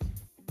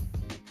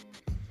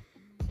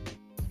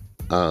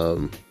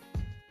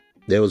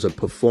 There was a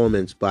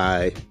performance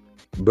by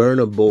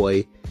Burna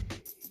Boy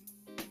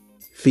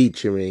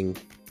featuring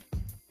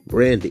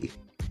Brandy.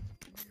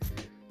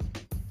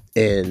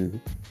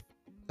 And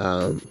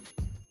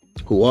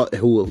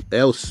who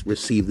else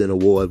received an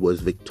award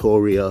was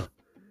Victoria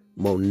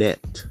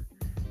Monette,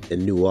 a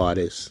new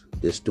artist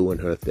that's doing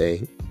her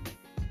thing.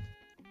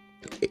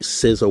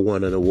 SZA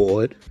won an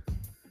award.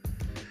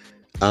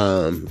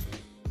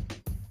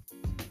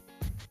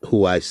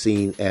 Who I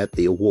seen at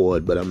the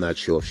award, but I'm not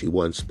sure if she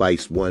won.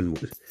 Spice won.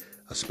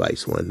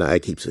 No, I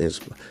keep saying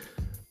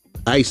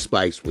Ice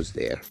Spice was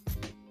there.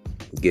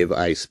 Give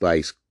Ice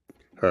Spice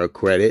her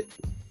credit.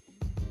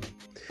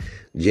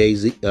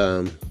 Jay-Z,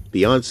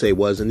 Beyonce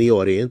was in the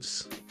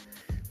audience.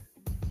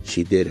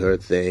 She did her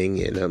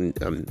thing, and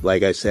I'm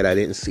like I said, I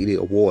didn't see the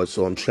award,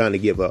 so I'm trying to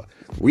give a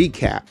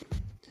recap.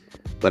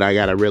 But I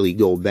gotta really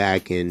go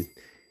back and,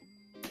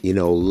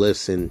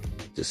 listen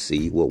to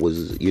see what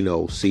was,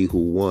 see who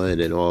won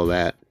and all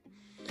that.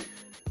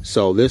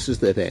 So this is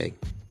the thing.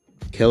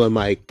 Killer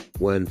Mike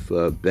won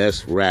for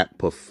Best Rap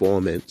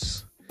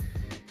Performance,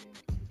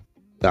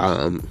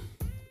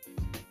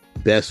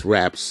 Best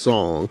Rap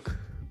Song,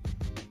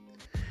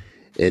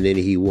 and then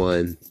he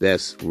won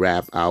Best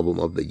Rap Album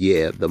of the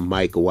Year, the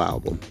Michael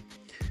album.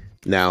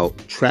 Now,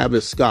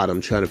 Travis Scott,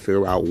 I'm trying to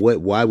figure out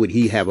why would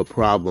he have a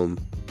problem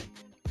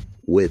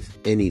with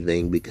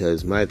anything,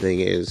 because my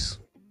thing is,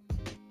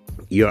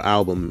 your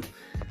album,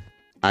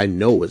 I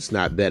know it's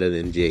not better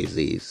than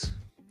Jay-Z's.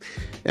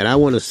 And I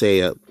want to say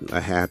a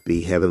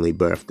happy heavenly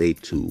birthday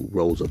to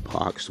Rosa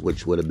Parks,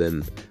 which would have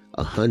been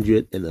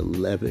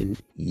 111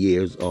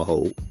 years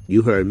old.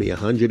 You heard me,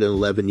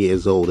 111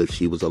 years old if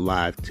she was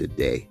alive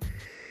today.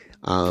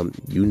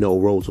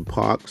 Rosa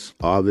Parks,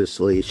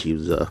 obviously, she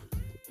was a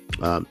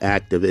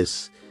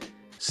activist,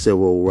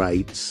 civil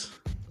rights.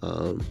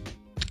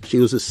 She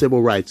was a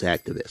civil rights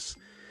activist.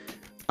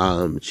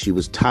 She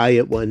was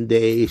tired one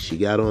day. She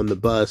got on the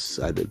bus.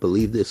 I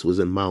believe this was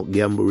in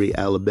Montgomery,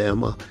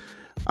 Alabama.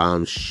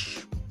 She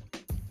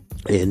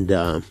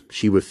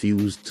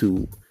refused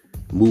to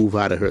move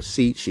out of her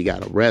seat. She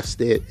got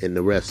arrested, and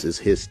the rest is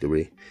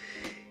history.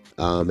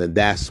 And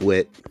that's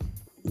what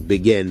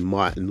began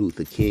Martin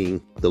Luther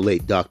King, the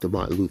late Dr.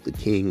 Martin Luther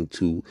King,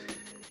 to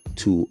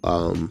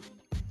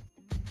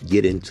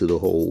get into the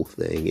whole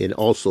thing. And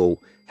also,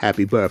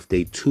 happy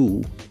birthday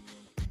to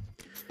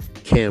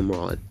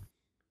Cameron,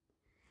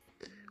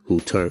 who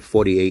turned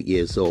 48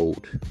 years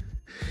old.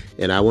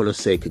 And I want to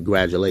say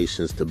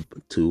congratulations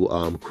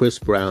to Chris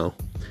Brown,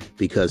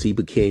 because he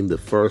became the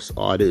first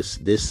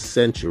artist this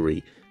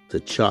century to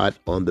chart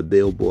on the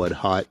Billboard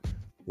Hot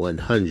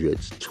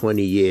 100s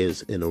 20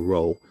 years in a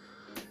row.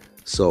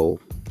 So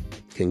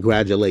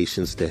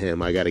congratulations to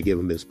him. I got to give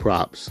him his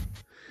props.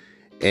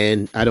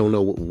 And I don't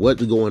know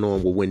what's going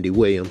on with Wendy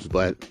Williams,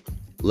 but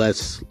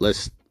let's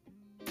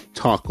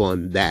talk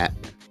on that.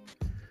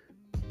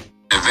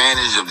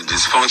 Advantage of the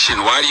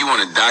dysfunction. Why do you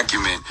want to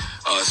document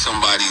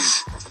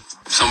somebody's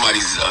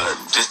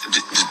just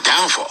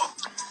downfall?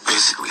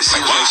 Basically, it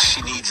seems like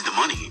she needs the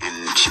money,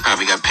 and she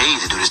probably got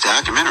paid to do this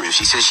documentary. If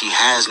she says she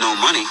has no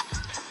money,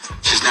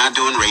 she's She's not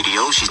doing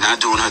radio. She's not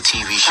doing her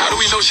TV show. How do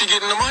we know she's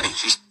getting the money?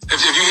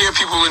 If you hear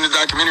people in the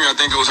documentary, I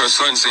think it was her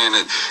son saying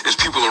that there's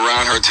people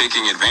around her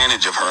taking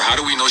advantage of her. How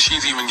do we know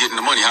she's even getting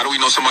the money? How do we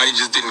know somebody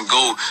just didn't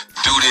go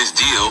do this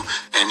deal?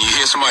 And you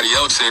hear somebody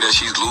else say that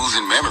she's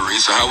losing memory.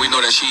 So how do we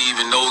know that she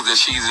even knows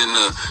that she's in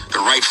the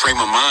right frame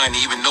of mind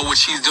to even know what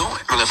she's doing?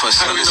 Well, if her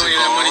How son do we is know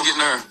that money involved,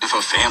 getting her? if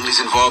her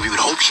family's involved, you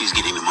would hope she's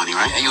getting the money,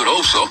 right? Yeah, you would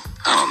hope so.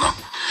 I don't know.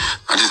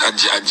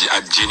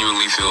 I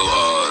genuinely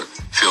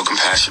feel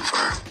compassion for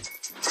her.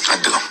 I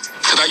do.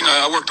 Because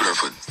I worked with her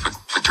for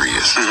 3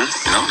 years.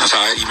 You know, that's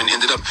how I even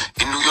ended up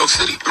in New York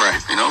City. Right.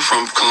 You know,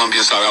 from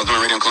Columbia, South. I was doing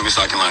radio in Columbia,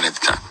 South Carolina at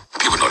the time.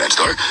 People know that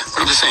story.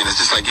 But I'm just saying, it's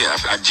just like, yeah,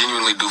 I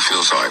genuinely do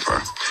feel sorry for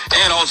her.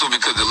 And also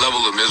because the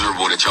level of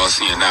miserable that y'all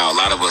seeing now, a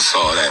lot of us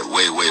saw that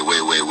way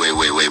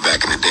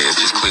back in the day. It's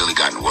just clearly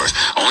gotten worse.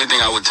 Only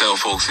thing I would tell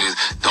folks is,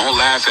 don't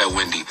laugh at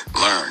Wendy.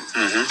 Learn.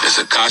 It's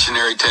a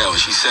cautionary tale.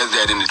 She says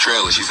that in the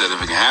trailer. She says, if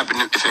it can happen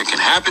to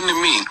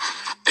me,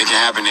 it can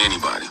happen to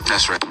anybody.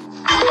 That's right.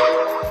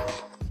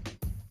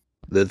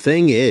 The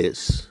thing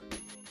is,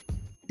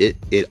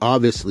 it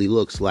obviously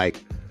looks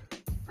like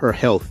her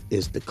health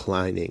is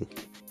declining.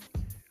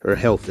 Her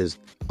health is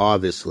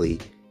obviously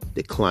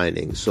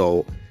declining.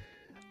 So,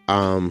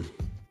 I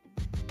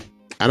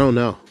don't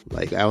know.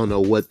 Like, I don't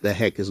know what the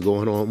heck is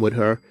going on with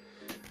her.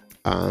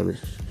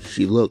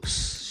 She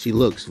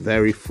looks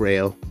very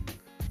frail.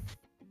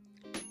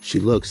 She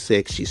looks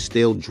sick. She's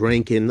still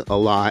drinking a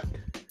lot.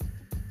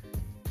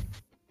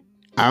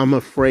 I'm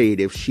afraid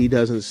if she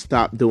doesn't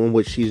stop doing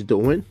what she's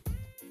doing,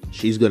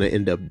 she's going to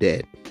end up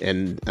dead.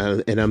 And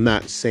I'm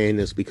not saying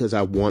this because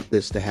I want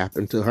this to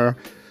happen to her,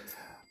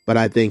 but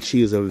I think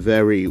she was a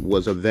very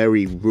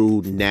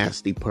rude,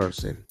 nasty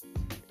person.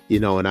 You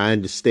know, and I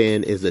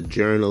understand as a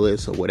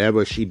journalist or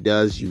whatever she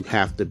does, you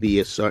have to be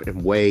a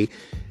certain way,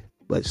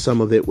 but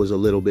some of it was a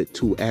little bit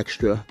too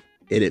extra,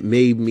 and it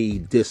made me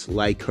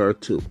dislike her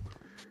too.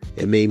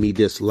 It made me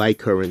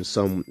dislike her in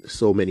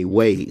so many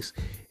ways.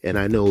 And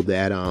I know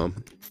that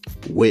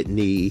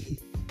Whitney,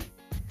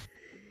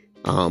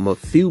 a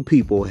few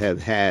people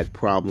have had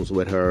problems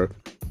with her.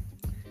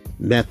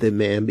 Method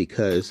Man,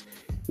 because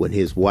when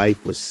his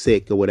wife was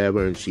sick or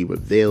whatever, and she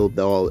revealed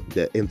all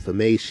the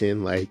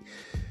information, like,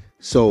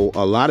 so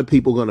a lot of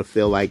people are gonna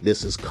feel like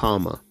this is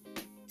karma.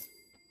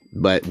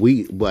 But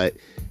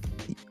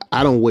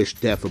I don't wish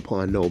death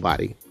upon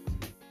nobody,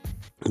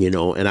 you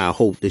know, and I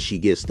hope that she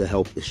gets the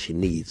help that she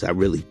needs. I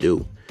really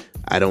do.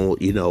 I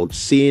don't, you know,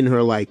 seeing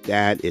her like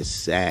that is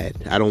sad.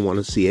 I don't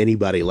want to see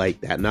anybody like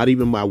that. Not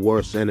even my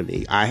worst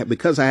enemy.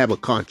 Because I have a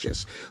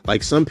conscience.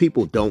 Like, some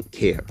people don't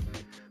care.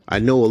 I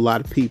know a lot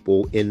of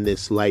people in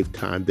this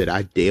lifetime that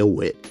I deal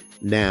with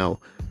now,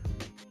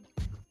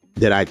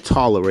 that I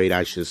tolerate,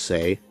 I should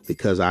say,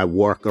 because I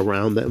work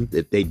around them,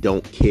 that they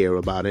don't care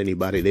about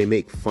anybody. They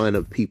make fun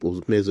of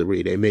people's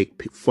misery. They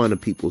make fun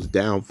of people's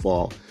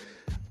downfall.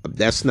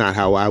 That's not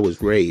how I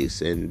was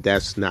raised, and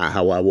that's not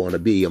how I want to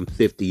be. I'm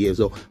 50 years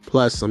old.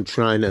 Plus, I'm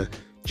trying to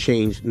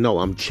change. No,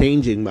 I'm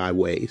changing my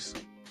ways.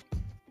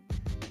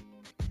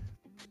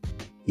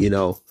 You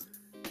know,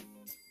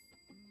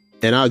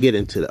 and I'll get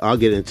into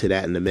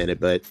that in a minute.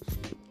 But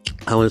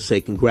I want to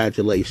say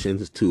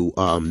congratulations to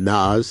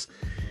Nas.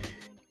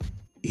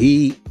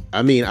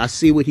 I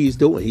see what he's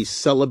doing. He's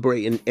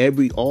celebrating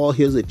all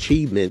his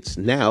achievements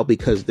now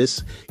because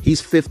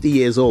he's 50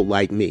 years old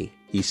like me.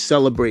 He's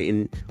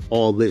celebrating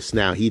all this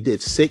now. He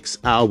did 6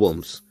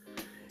 albums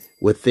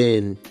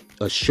within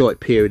a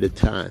short period of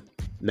time.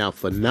 Now,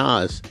 for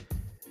Nas,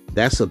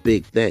 that's a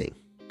big thing.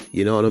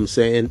 You know what I'm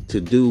saying? To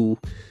do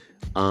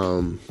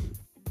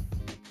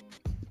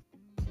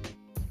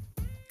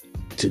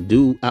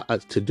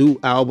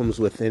albums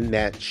within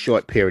that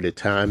short period of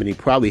time, and he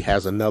probably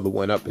has another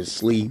one up his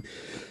sleeve.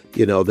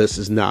 You know, this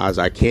is Nas.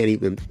 I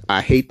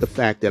hate the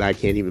fact that I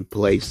can't even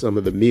play some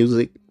of the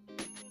music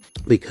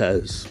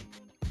because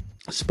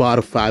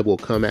Spotify will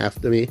come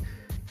after me,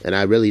 and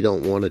I really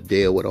don't want to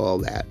deal with all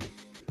that.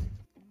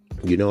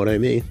 You know what I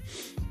mean?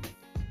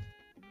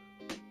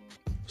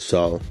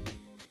 So,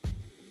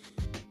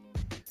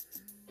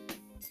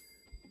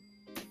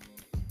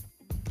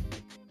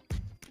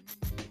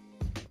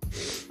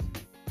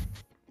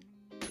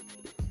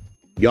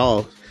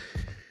 y'all,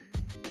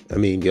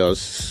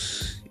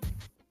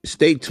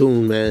 stay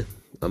tuned, man.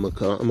 I'm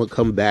gonna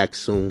come back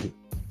soon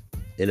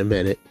in a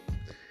minute.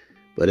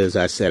 But as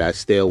I said, I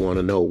still want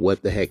to know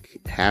what the heck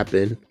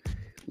happened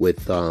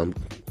with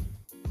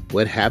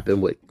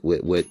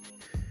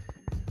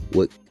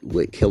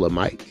Killer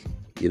Mike.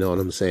 You know what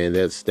I'm saying?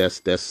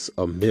 That's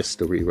a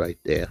mystery right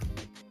there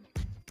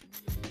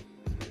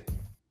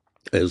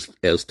as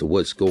to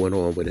what's going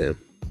on with him.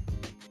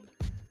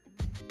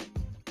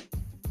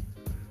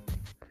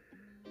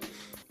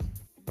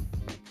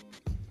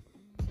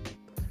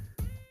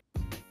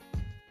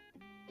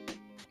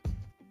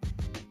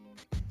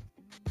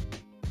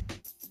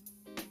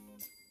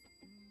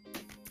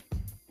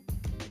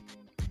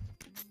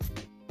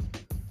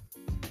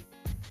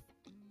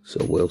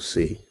 So we'll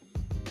see.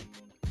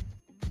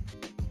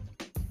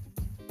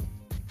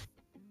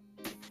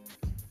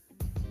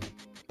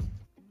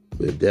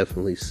 We'll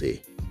definitely see.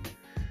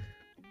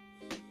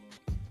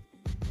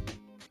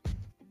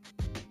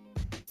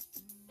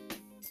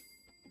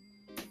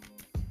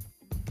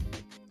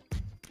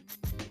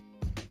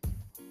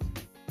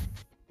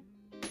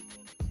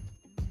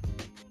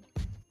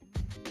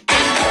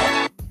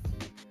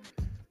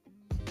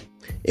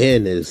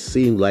 And it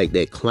seemed like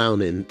they're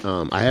clowning.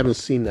 I haven't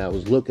seen that. I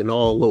was looking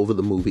all over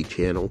the movie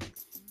channel.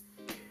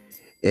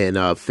 And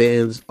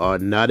fans are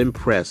not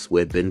impressed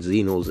with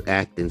Benzino's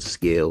acting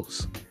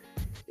skills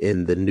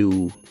in the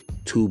new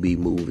Tubi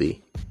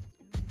movie.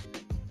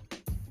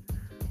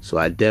 So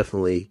I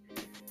definitely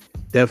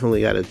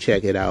got to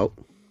check it out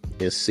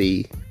and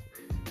see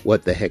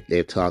what the heck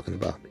they're talking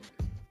about.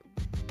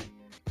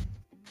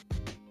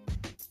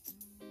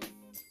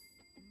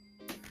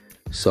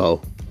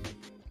 So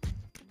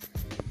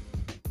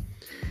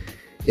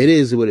it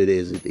is what it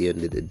is at the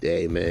end of the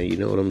day, man. You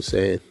know what I'm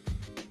saying?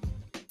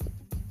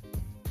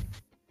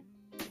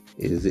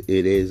 It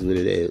is what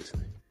it is.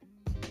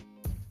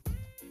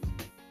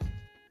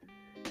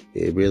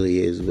 It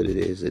really is what it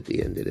is at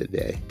the end of the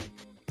day.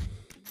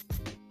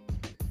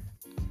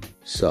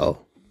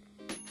 So,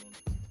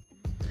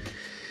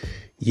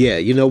 yeah,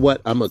 you know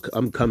what?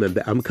 I'm coming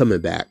back. I'm coming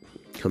back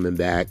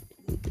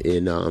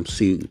and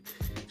see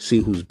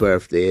whose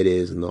birthday it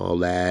is and all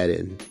that,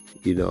 and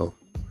you know,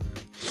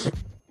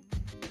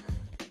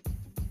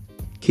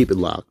 keep it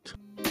locked.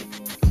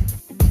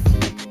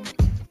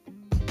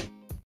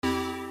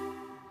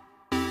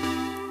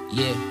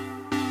 Yeah,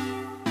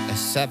 that's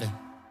 7.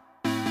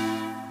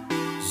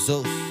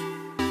 Zeus.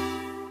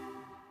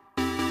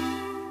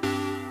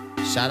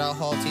 Shout out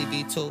Hall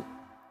TV too.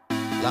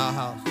 Loud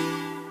House.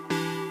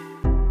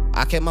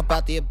 I came up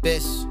out the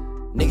abyss.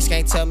 Niggas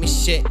can't tell me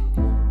shit.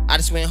 I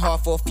just went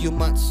hard for a few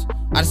months.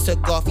 I just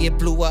took off, it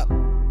blew up.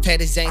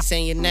 Pettis ain't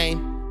saying your name.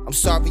 I'm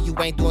sorry you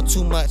ain't doing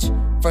too much.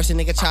 First a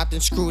nigga chopped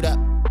and screwed up.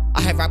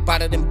 I had rock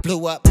bottom and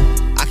blew up.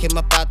 I came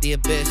up out the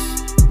abyss.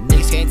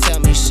 Niggas can't tell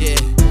me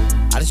shit.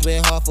 I just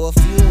went hard for a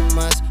few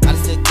months. I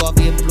just took off,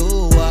 it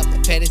blew up.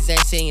 Pettis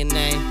ain't saying your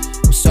name.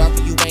 I'm sorry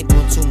you ain't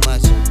doing too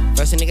much.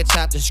 First a nigga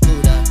chopped and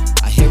screwed up.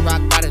 I hit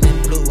rock bottom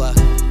and blew up.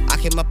 I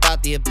came up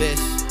out the abyss.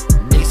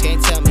 Niggas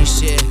can't tell me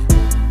shit.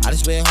 I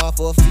just went hard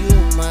for a few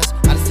months.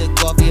 I just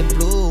took off, it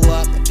blew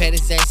up.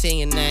 Pettis ain't saying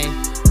your name.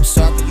 I'm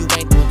sorry you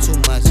ain't doing too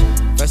much.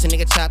 First a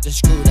nigga chopped and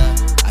screwed up.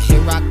 I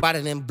hit rock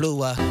bottom and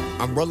blew up.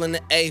 I'm rolling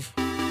the 8th.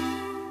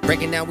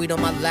 Breaking down weed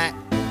on my lap.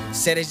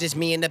 Said it's just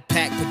me in the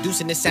pack.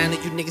 Producing the sound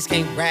that you niggas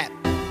can't rap.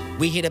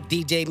 We hit up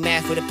DJ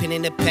Math with a pen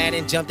in the pad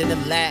and jumped in the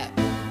lab.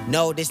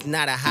 No, this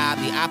not a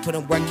hobby. I put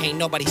in work, can't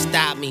nobody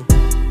stop me.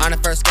 On the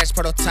first sketch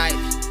prototype,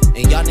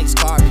 and y'all niggas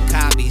carbon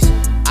copies.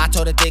 I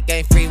told her dick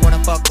ain't free,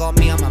 wanna fuck on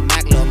me, I'm a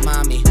Mac little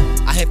mommy.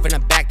 I hit from the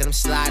back, then I'm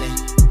sliding.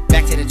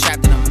 Back to the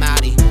trap, then I'm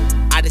outie.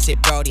 I just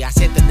hit Brody, I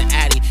sent them the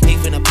Addy. He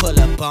finna pull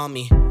up on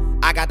me.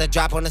 I got the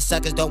drop on the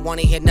suckers, don't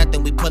wanna hear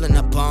nothing, we pulling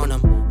up on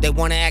them. They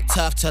wanna act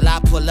tough till I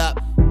pull up.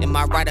 Am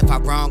I right if I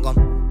wrong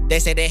them? They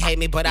say they hate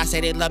me, but I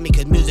say they love me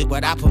cause music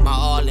what I put my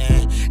all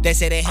in. They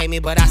say they hate me,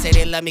 but I say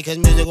they love me cause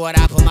music what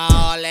I put my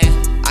all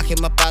in. I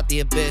came up out the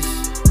abyss.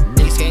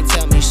 Niggas can't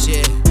tell me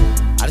shit.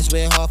 I just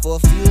went hard for a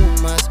few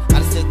months. I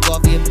just took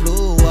off, it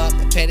blew up.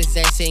 Pettis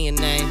ain't saying your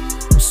name.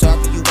 I'm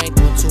sorry you ain't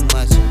doing too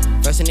much.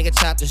 First a nigga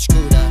chopped and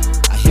screwed up.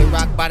 I hit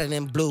rock bottom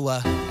and blew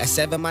up. At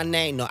 7 my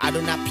name, no I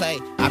do not play.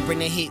 I bring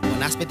the heat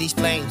when I spit these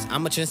flames.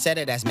 I'm a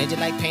trendsetter that's major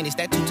like pain. It's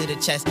that 2 to the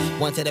chest,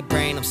 1 to the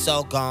brain. I'm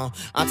so gone.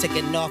 I'm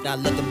taking off, not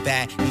looking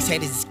back. These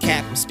haters is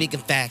cap, I'm speaking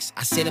facts.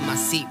 I sit in my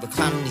seat,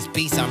 reclining these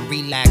beats, I'm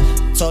relaxed.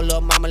 Told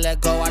little mama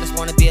let go, I just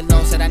wanna be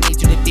alone. Said I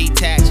need you to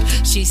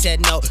detach. She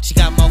said no, she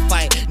got more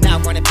fight. Now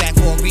I'm running back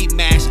for a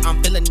rematch.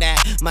 I'm feeling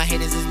that. My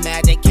haters is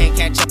mad, they can't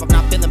catch up. I'm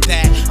not feeling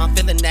bad. I'm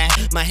feeling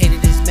that. My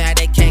haters is mad,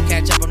 they can't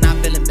catch up. I'm not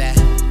feeling bad.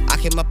 I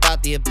came up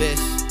out the abyss.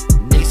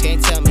 Niggas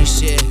can't tell me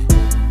shit.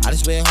 I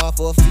just went hard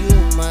for a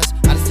few months.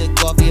 I just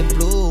took off, it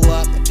blew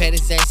up.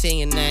 Pettis ain't saying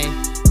your name.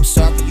 I'm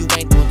sorry you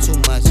ain't doing too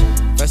much.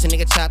 First a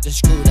nigga chopped and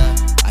screwed up.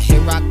 I hit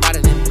rock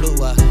bottom and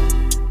blew up.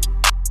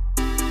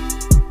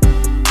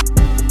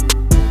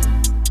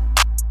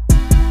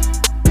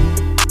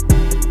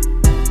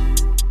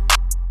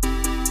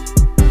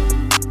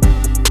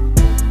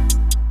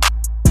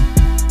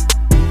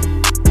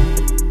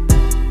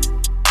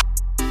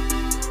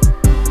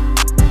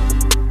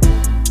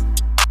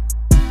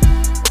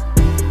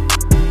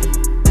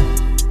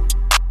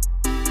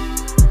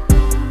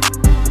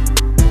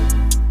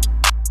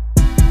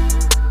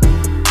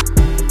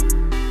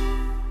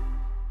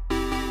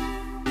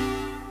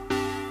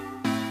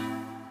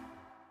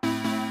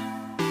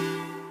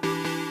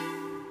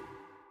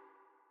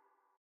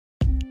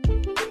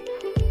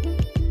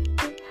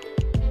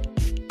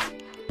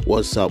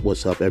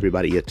 What's up,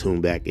 everybody? You're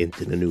tuned back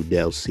into the new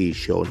Del C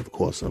show, and of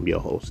course, I'm your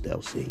host,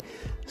 Del C.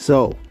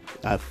 So,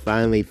 I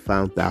finally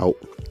found out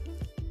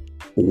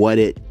what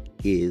it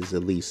is,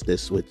 at least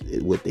this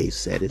what they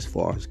said as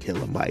far as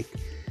Killer Mike,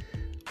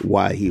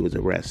 why he was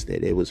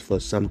arrested. It was for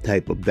some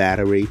type of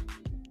battery.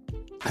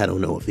 I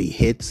don't know if he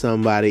hit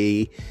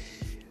somebody,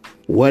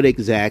 what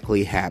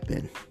exactly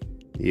happened.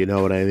 You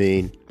know what I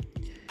mean?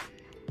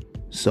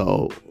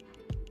 So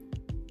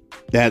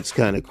that's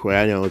kind of crazy.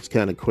 I know it's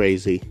kind of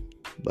crazy,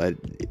 but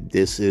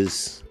this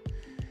is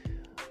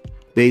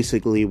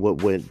basically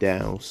what went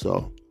down.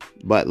 So,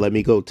 but let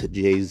me go to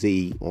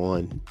Jay-Z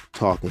on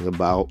talking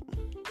about,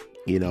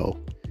 you know,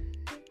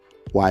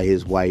 why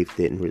his wife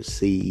didn't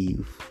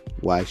receive,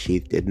 why she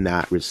did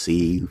not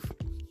receive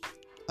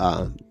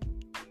an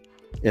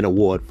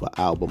award for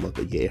Album of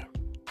the Year.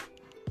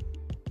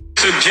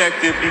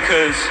 Subjective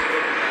because,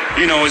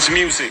 you know, it's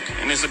music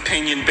and it's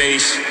opinion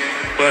based,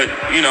 but,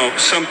 you know,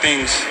 some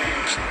things,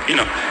 you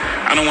know,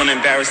 I don't want to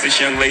embarrass this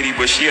young lady,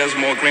 but she has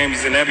more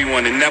Grammys than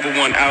everyone and never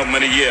won Album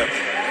of the Year.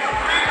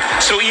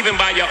 So even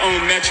by your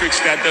own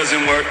metrics, that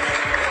doesn't work.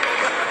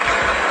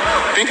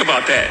 Think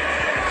about that.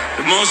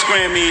 The most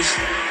Grammys,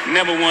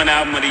 never won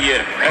Album of the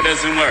Year. That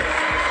doesn't work.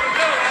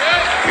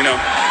 You know,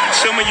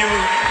 some of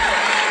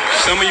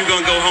you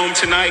gonna go home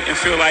tonight and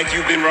feel like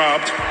you've been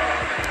robbed.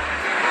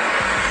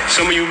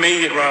 Some of you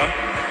made it, Rob.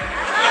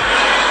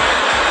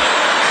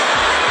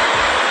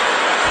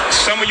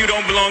 Some of you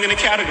don't belong in the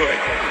category.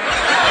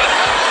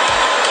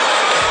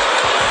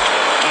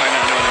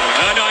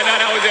 No,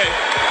 that was it.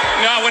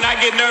 No, when I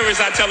get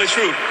nervous, I tell the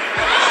truth.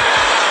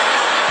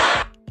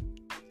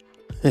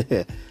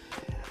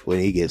 When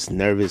he gets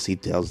nervous, he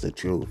tells the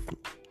truth.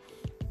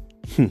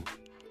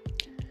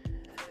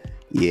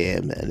 Yeah,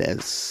 man,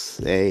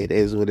 it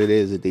is what it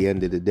is at the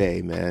end of the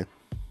day, man.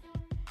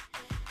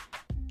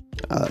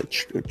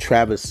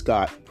 Travis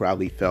Scott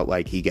probably felt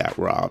like he got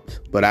robbed,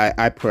 but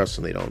I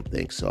personally don't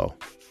think so.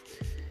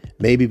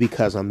 Maybe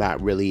because I'm not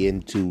really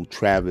into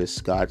Travis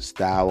Scott's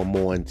style. I'm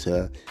more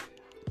into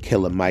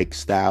Killer Mike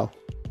style,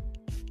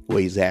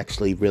 where he's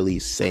actually really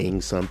saying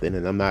something.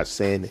 And I'm not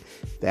saying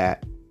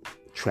that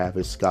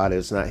Travis Scott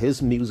is not.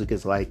 His music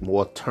is like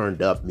more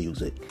turned up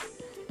music.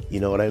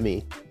 You know what I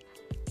mean?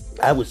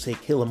 I would say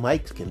Killer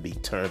Mike can be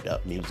turned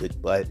up music,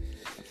 but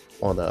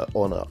on a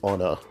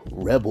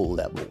rebel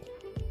level,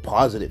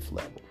 positive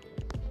level,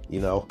 you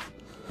know.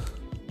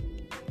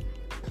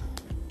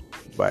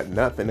 But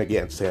nothing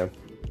against him.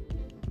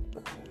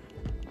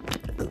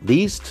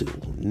 These two,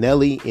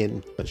 Nelly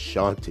and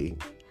Ashanti,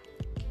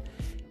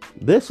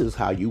 this is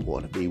how you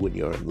want to be when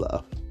you're in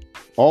love.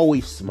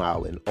 Always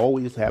smiling,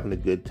 always having a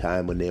good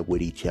time when they're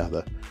with each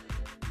other.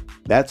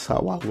 That's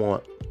how I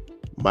want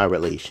my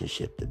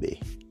relationship to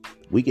be.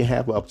 We can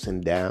have ups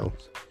and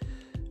downs,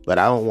 but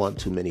I don't want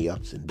too many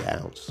ups and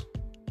downs.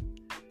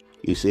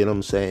 You see what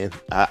I'm saying?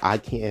 I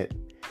can't,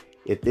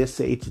 at this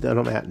age that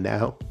I'm at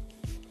now,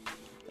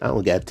 I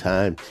don't got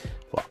time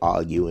for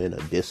arguing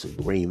or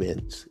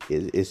disagreements.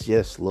 It's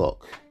just,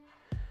 look,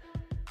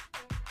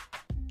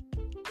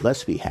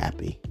 let's be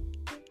happy.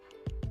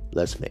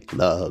 Let's make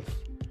love.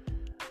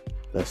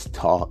 Let's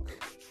talk.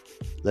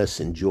 Let's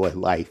enjoy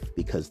life,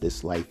 because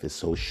this life is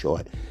so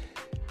short.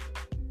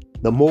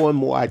 The more and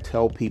more I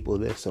tell people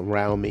this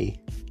around me,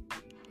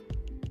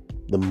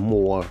 the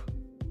more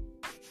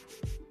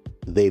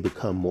they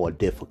become more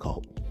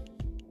difficult.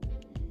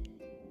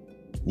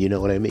 You know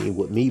what I mean?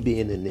 With me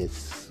being in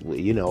this,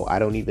 you know, I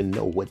don't even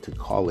know what to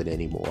call it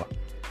anymore.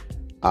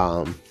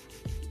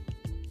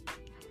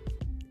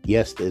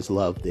 Yes, there's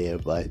love there,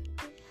 but,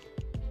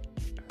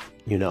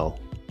 you know,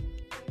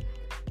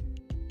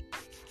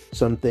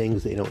 some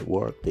things, they don't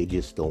work. They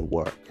just don't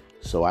work.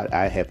 So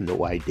I have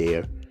no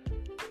idea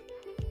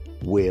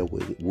where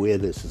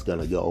this is going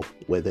to go,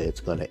 whether it's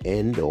going to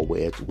end or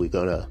where we're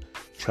going to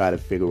try to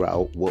figure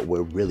out what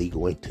we're really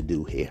going to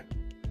do here.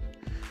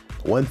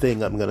 One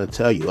thing I'm going to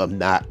tell you, I'm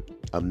not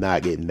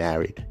getting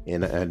married.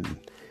 And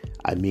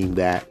I mean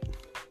that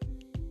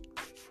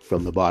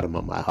from the bottom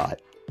of my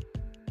heart.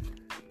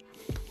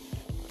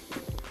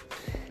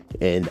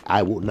 And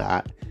I will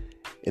not.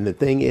 And the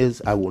thing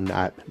is, I will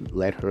not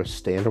let her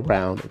stand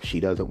around if she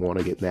doesn't want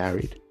to get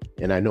married.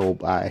 And I know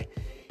by,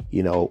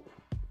 you know,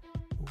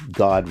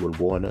 God would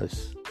want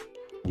us,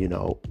 you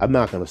know, I'm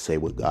not going to say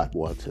what God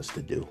wants us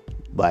to do,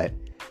 but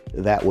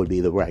that would be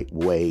the right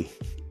way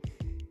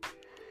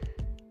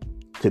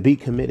to be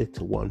committed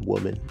to one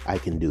woman. I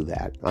can do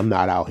that. I'm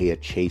not out here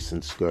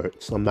chasing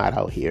skirts. I'm not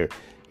out here,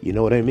 you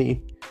know what I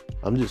mean?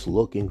 I'm just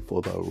looking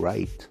for the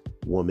right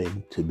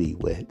woman to be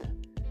with.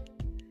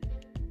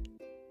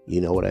 You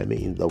know what I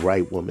mean? The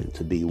right woman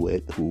to be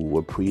with, who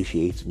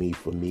appreciates me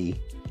for me,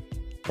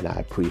 and I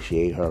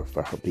appreciate her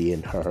for her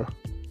being her.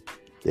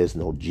 There's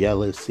no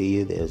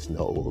jealousy. There's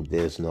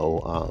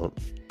no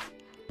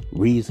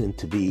reason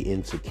to be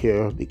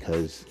insecure,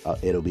 because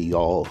it'll be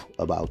all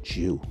about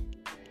you.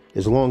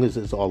 As long as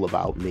it's all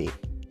about me.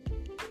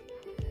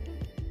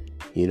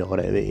 You know what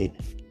I mean?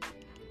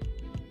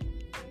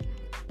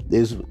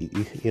 There's,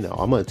 you know,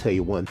 I'm going to tell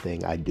you one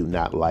thing I do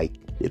not like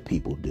that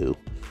people do.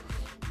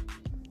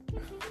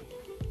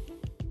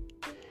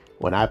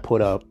 When I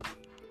put up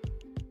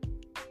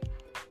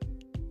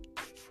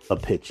a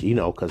picture, you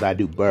know, because I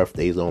do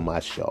birthdays on my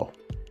show,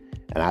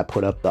 and I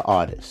put up the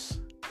artist,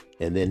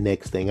 and then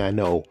next thing I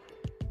know,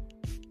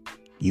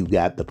 you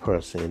got the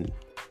person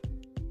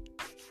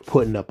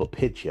putting up a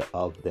picture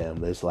of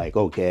them. It's like,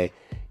 okay,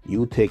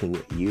 you're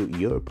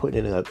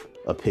putting up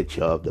a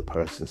picture of the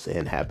person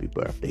saying happy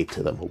birthday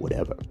to them or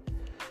whatever,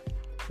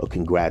 or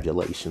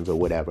congratulations or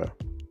whatever.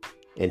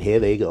 And here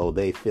they go.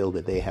 They feel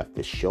that they have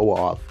to show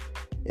off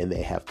and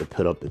they have to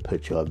put up the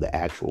picture of the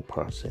actual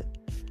person.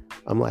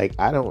 I'm like,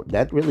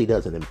 that really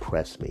doesn't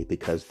impress me,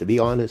 because to be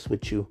honest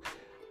with you,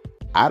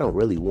 I don't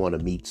really want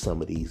to meet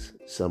some of these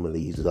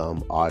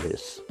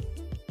artists,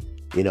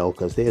 you know,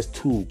 because there's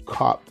too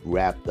caught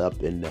wrapped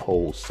up in the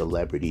whole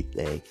celebrity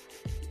thing.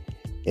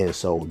 And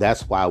so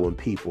that's why when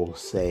people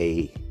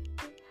say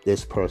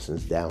this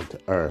person's down to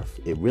earth,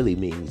 it really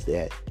means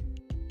that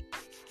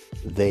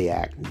they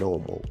act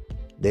normal.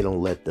 They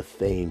don't let the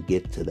fame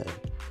get to them.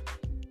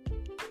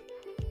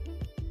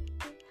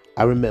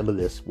 I remember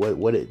this. What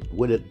did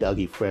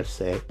Dougie Fresh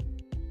say?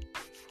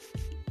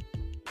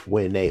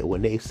 When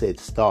they said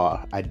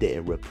star, I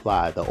didn't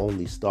reply. The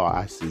only star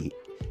I see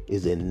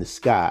is in the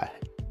sky.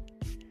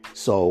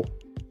 So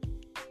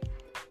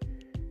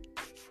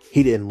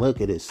he didn't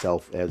look at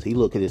himself as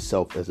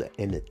an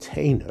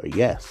entertainer,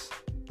 yes,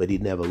 but he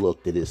never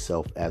looked at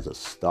himself as a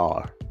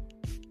star.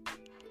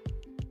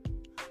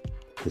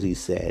 Because he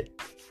said,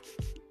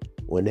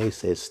 when they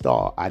said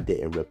star, I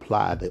didn't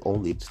reply. The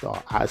only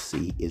star I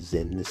see is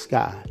in the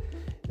sky.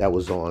 That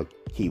was on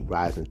Keep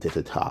Rising to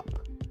the Top.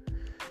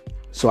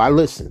 So I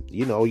listened,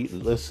 you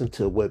listen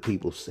to what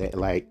people say.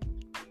 Like,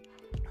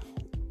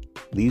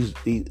 these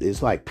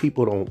it's like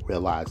people don't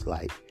realize,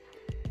 like,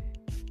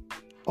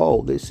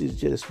 oh, this is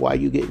just, why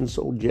you getting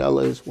so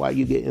jealous? Why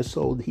you getting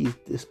so,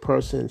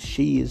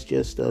 she is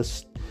just a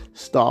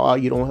star.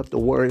 You don't have to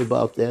worry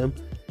about them.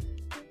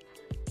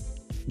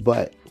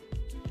 But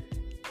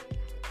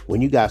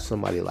when you got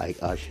somebody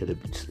like Usher,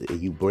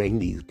 you bring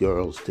these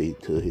girls to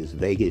his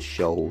Vegas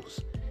shows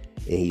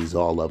and he's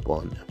all up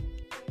on them.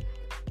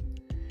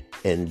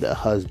 And the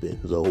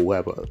husbands or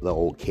whoever, they're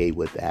okay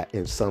with that.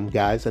 And some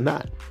guys are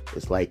not.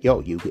 It's like,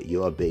 yo,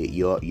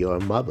 you're a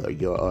mother.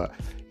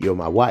 You're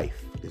my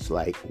wife. It's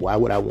like, why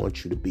would I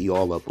want you to be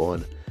all up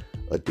on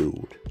a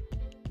dude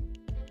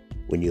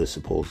when you're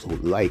supposed to?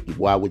 Like,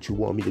 why would you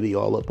want me to be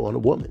all up on a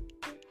woman?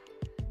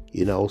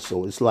 You know,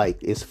 so it's like,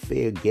 it's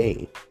fair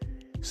game.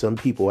 Some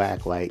people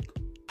act like,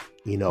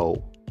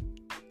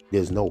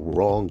 there's no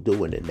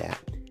wrongdoing in that.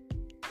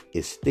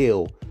 It's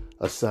still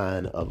a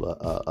sign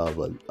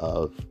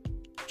of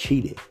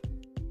cheating.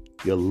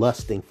 You're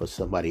lusting for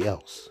somebody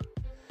else.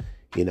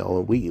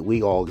 And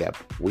we all got,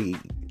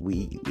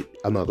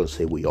 I'm not going to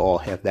say we all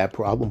have that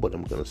problem, but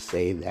I'm going to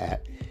say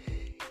that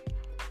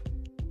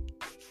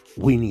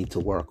we need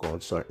to work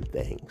on certain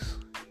things.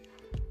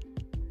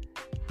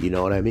 You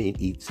know what I mean?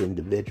 Each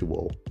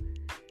individual.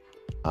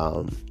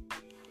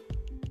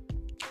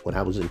 When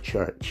I was in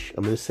church,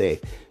 I'm going to say,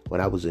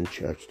 when I was in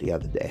church the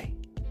other day,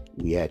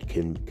 we had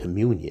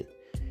communion,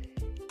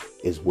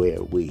 is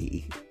where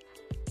we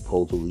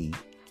supposedly,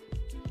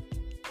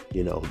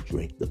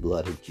 drink the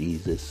blood of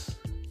Jesus,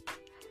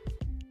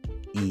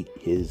 eat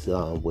his,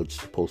 what's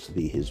supposed to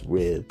be his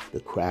rib, the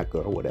cracker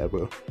or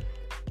whatever.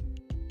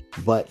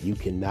 But you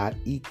cannot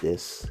eat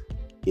this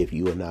if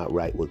you are not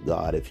right with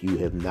God, if you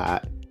have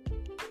not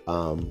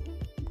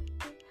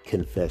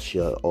confess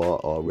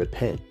or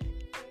repent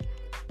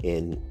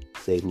and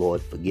say,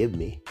 Lord, forgive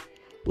me.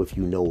 If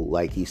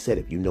like he said,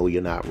 if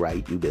you're not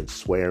right, you've been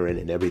swearing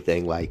and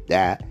everything like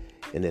that,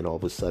 and then all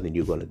of a sudden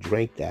you're going to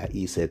drink that.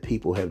 He said,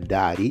 people have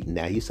died eating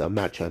that. He said, I'm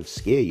not trying to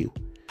scare you,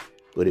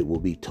 but it will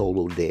be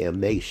total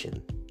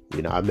damnation.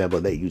 I remember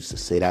they used to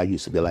say that. I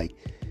used to be like,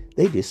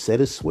 they just said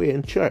a swear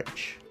in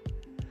church,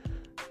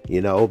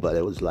 but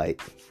it was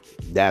like,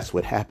 that's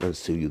what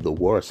happens to you. The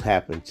worst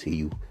happened to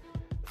you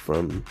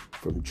from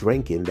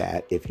drinking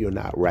that if you're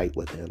not right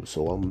with him.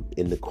 So I'm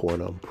in the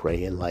corner, I'm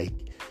praying, like,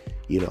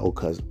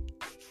 because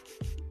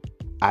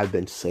I've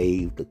been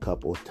saved a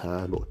couple of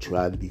times, or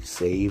tried to be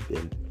saved,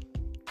 and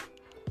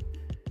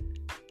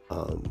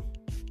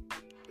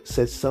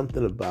said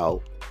something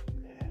about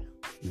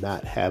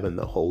not having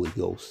the Holy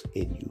Ghost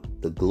in you,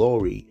 the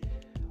glory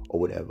or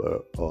whatever,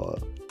 or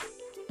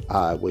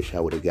I wish I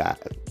would have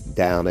got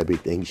down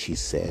everything she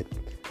said.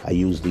 I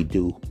usually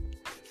do,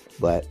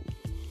 but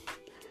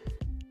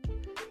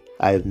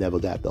I have never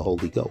got the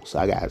Holy Ghost.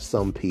 I got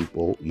some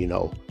people,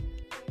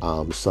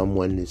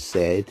 someone has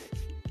said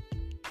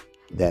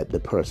that the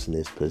person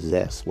is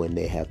possessed when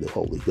they have the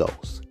Holy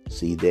Ghost.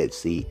 See,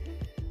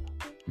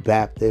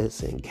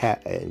 Baptist and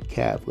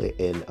Catholic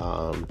and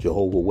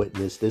Jehovah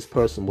Witness. This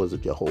person was a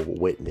Jehovah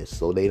Witness,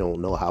 so they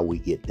don't know how we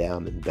get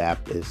down in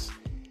Baptist,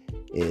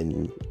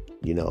 and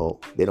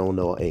they don't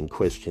know in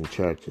Christian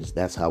churches.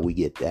 That's how we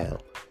get down.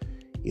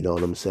 You know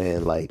what I'm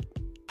saying? Like,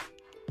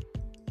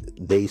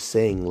 they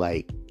sing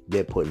like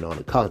they're putting on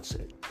a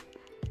concert,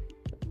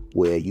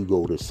 where you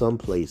go to some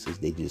places,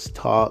 they just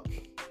talk,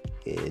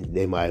 and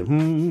they might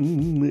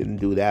and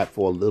do that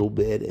for a little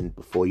bit, and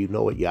before you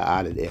know it, you're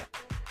out of there.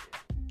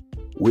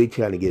 We're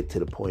trying to get to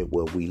the point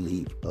where we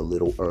leave a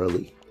little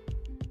early,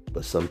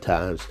 but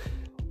sometimes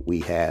we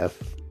have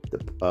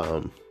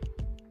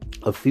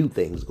a few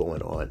things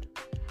going on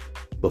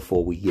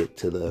before we get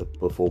to the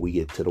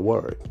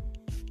word.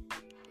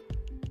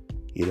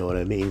 You know what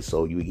I mean?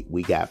 So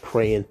we got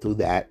praying through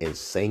that and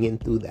singing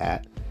through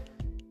that.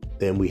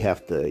 Then we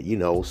have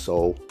to,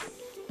 so.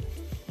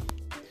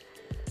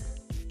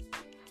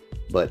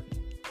 But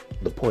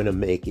the point I'm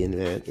making,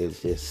 man,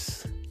 is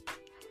just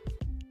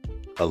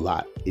a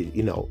lot.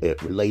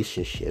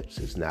 Relationships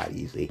is not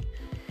easy.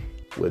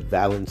 With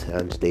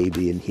Valentine's Day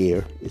being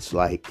here, it's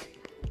like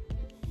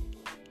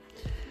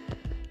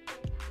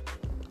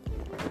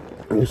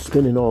you're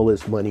spending all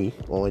this money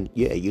on,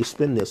 you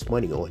spend this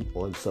money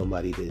on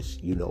somebody that's,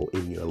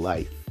 in your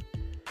life.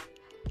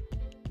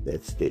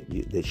 That's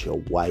your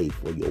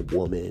wife or your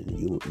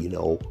woman.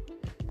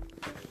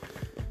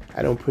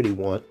 I don't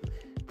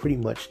pretty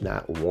much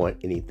not want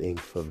anything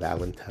for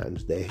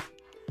Valentine's Day.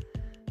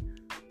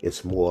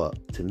 It's more,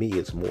 to me,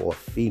 it's more a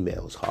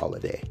female's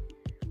holiday.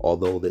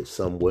 Although that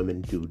some women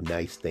do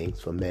nice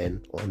things for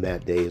men on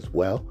that day as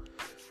well.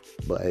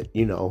 But,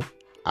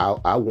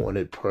 I want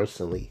it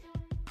personally.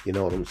 You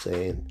know what I'm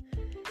saying?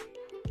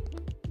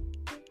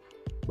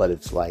 But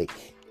it's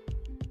like,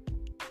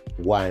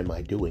 why am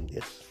I doing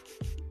this?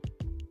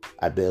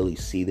 I barely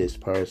see this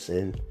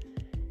person.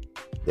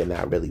 They're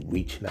not really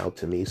reaching out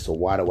to me. So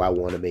why do I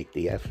want to make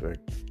the effort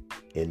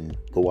and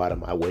go out of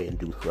my way and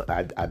do?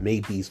 I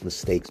made these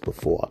mistakes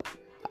before.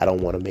 I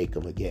don't want to make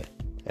them again.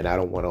 And I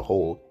don't want to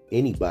hold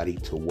anybody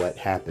to what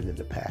happened in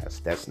the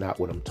past. That's not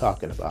what I'm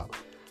talking about.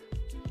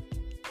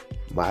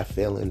 My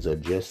feelings are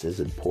just as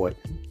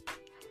important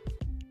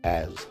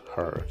as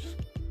hers.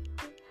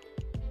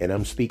 And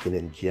I'm speaking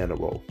in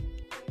general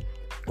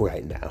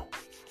right now.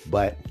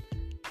 But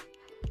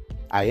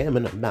I am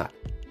and I'm not.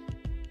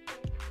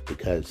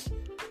 Because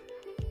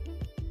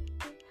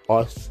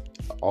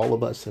all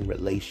of us in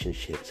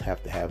relationships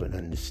have to have an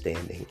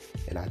understanding.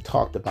 And I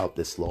talked about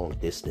this long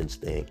distance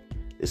thing.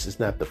 This is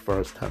not the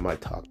first time I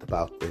talked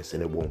about this,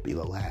 and it won't be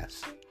the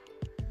last.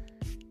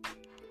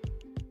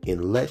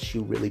 Unless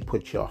you really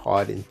put your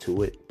heart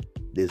into it,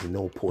 there's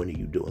no point of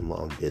you doing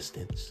long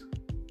distance.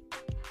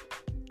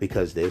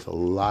 Because there's a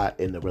lot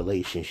in the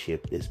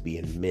relationship that's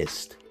being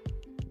missed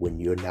when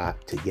you're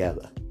not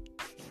together.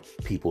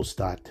 People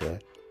start to,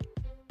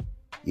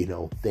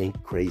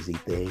 think crazy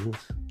things.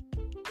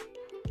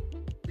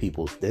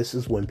 This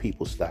is when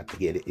people start to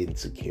get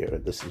insecure.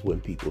 This is when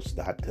people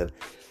start to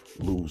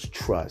lose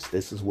trust.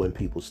 This is when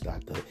people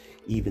start to,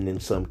 even in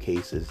some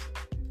cases,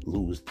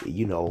 lose,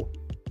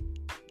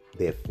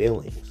 their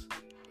feelings,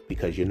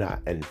 because you're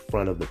not in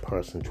front of the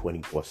person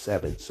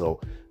 24/7. So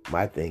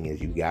my thing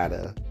is, you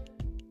gotta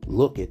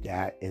look at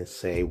that and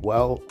say,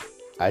 well,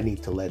 I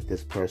need to let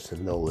this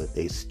person know that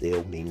they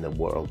still mean the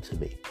world to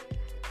me.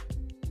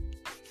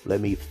 Let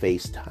me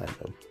FaceTime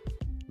them.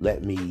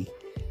 Let me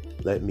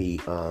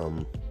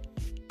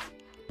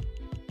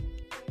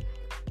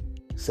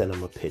send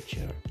them a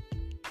picture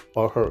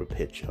or her a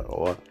picture,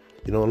 or,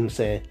 you know what I'm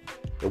saying?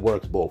 It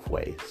works both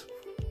ways.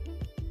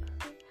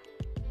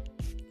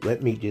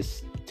 Let me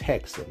just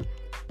text them.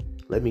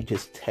 Let me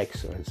just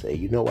text her and say,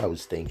 I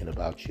was thinking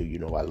about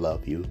you. I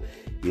love you.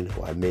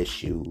 I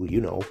miss you.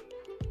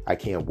 I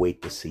can't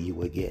wait to see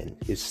you again.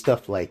 It's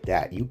stuff like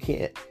that. You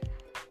can't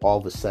all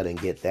of a sudden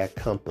get that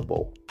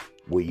comfortable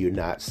where you're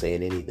not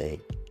saying anything,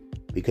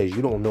 because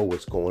you don't know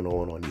what's going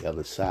on the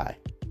other side.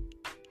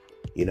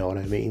 You know what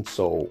I mean?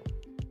 So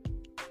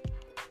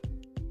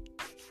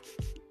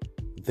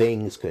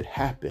things could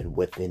happen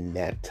within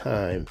that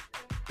time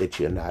that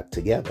you're not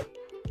together.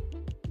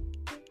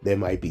 There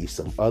might be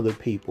some other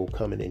people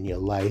coming in your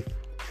life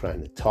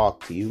trying to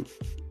talk to you.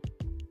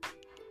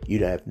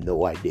 You have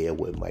no idea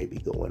what might be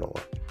going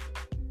on.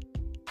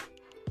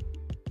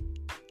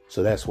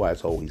 So that's why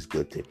it's always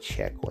good to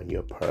check on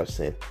your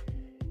person.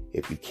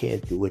 If you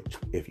can't do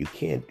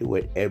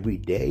it every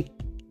day,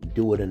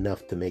 do it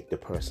enough to make the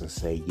person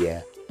say,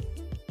 yeah,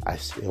 I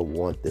still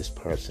want this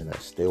person. I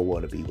still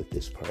want to be with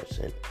this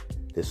person.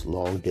 This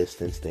long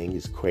distance thing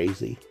is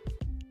crazy,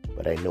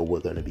 but I know we're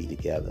going to be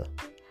together.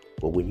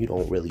 But when you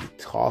don't really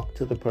talk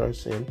to the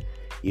person,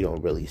 you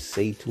don't really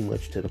say too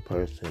much to the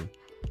person,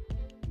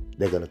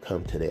 they're going to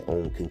come to their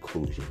own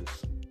conclusions.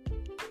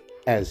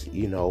 As and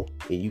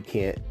you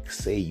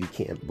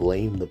can't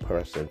blame the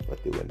person for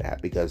doing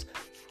that, because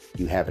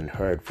you haven't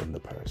heard from the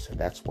person.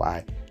 That's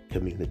why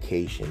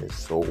communication is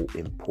so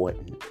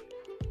important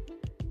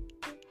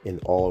in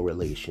all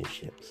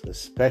relationships,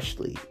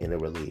 especially in a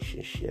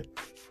relationship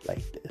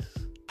like this.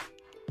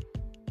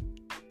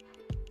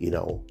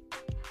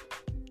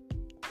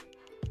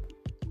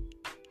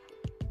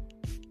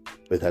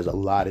 Because a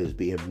lot is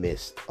being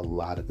missed. A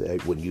lot of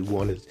that, when you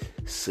want to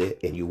sit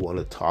and you want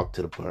to talk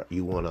to the person,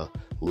 you want to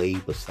lay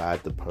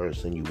beside the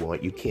person,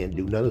 you can't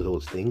do none of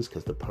those things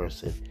because the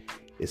person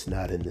is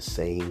not in the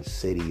same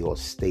city or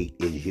state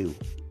as you.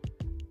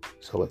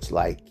 So it's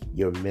like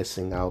you're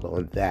missing out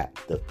on that,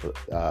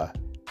 the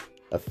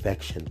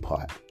affection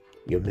part.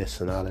 You're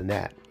missing out on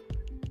that.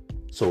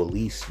 So at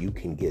least you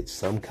can get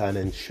some kind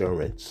of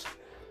insurance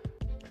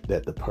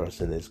that the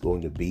person is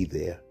going to be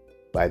there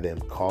by them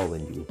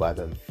calling you, by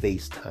them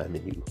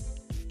FaceTiming you,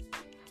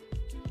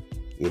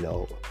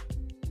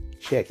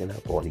 checking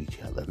up on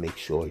each other, make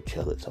sure each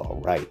other's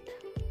all right.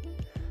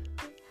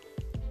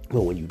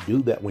 But when you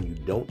do that, when you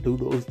don't do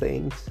those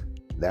things,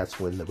 that's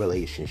when the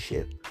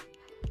relationship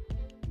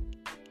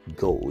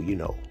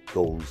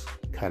goes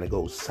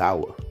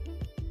sour.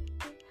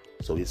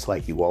 So it's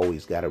like you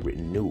always got to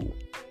renew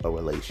a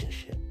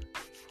relationship.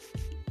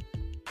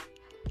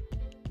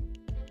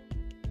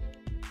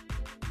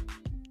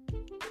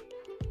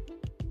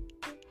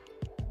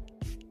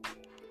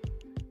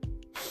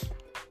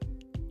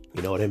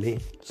 You know what I mean?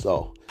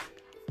 So,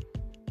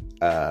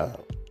 I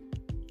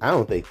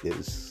don't think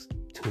there's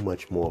too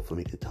much more for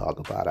me to talk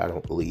about. I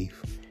don't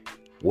believe.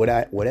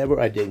 Whatever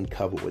I didn't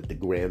cover with the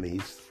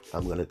Grammys,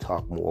 I'm going to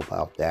talk more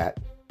about that.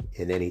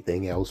 And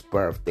anything else,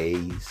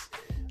 birthdays,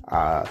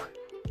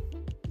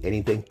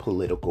 anything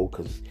political,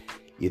 because,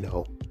 you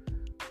got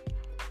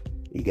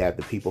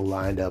the people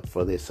lined up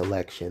for this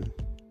election.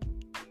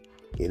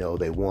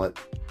 They want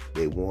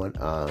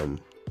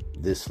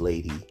this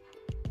lady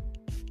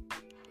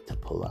to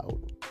pull out.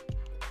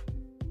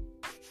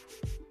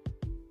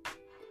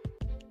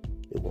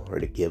 They want her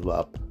to give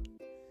up,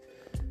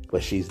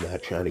 but she's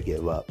not trying to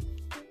give up.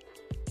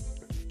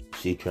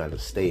 She's trying to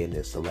stay in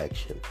this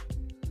election.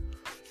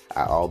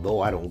 Although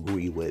I don't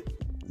agree with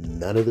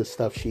none of the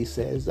stuff she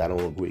says, I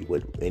don't agree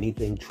with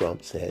anything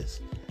Trump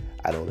says.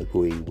 I don't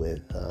agree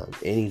with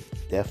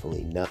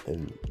definitely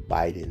nothing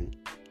Biden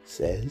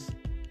says.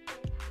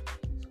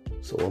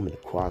 So I'm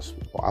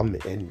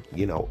in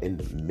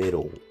the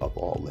middle of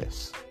all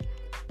this.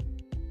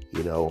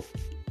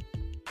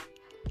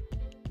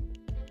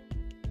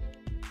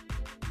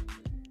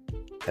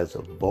 As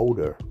a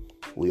voter,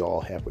 we all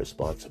have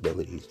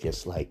responsibilities,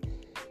 just like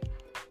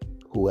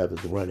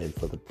whoever's running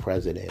for the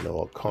president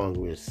or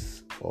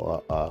Congress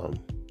or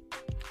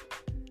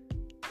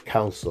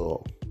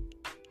council,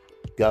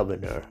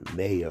 governor,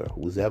 mayor,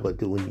 who's ever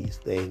doing these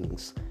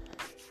things,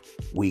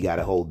 we got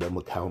to hold them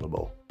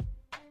accountable.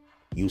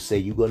 You say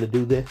you're going to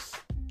do this,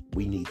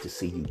 we need to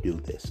see you do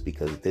this,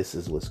 because this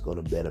is what's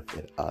going to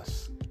benefit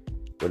us.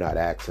 We're not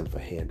asking for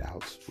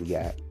handouts. We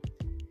got,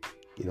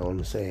 you know what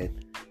I'm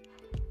saying?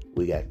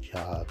 We got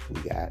jobs.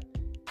 We got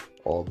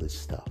all this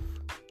stuff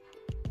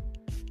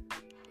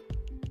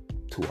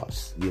to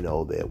us,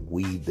 that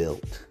we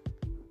built.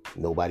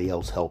 Nobody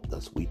else helped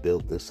us. We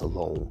built this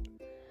alone,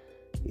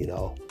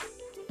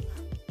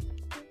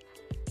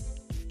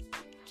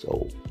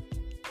 So,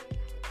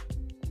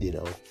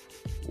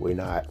 we're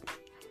not.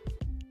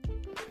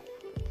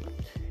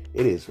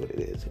 It is what it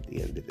is at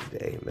the end of the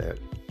day, man.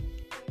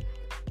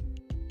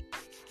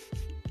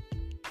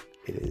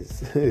 It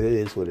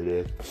is what it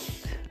is.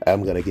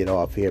 I'm going to get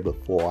off here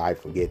before I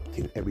forget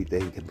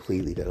everything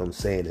completely that I'm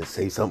saying and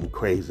say something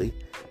crazy.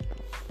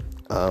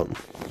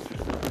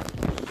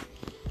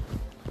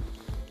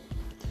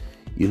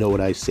 You know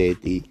what I say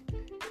at the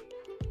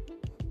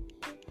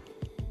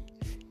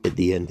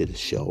end of the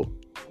show?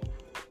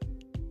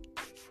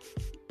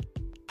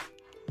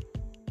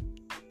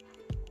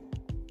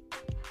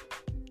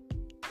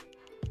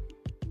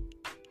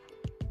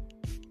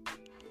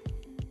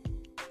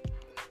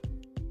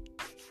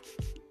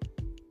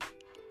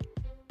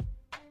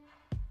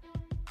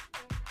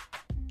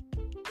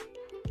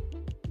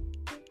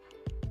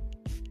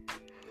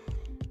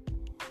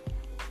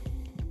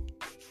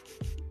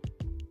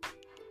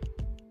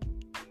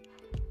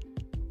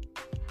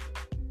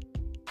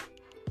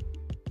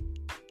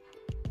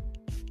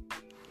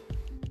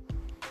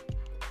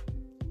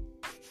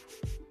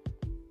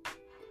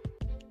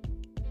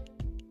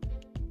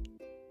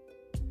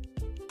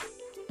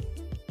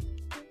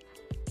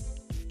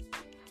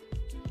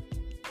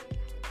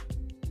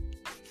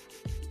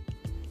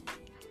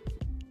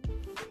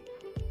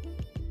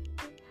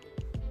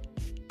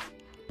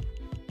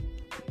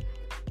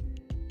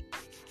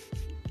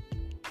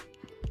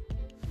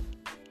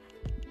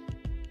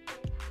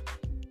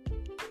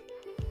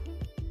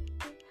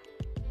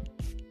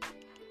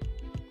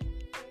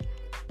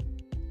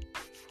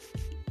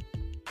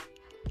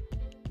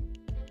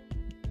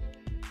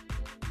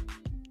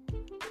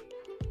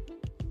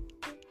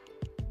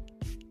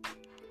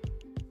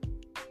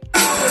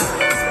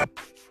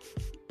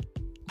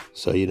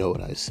 So you know what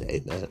I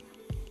say, man.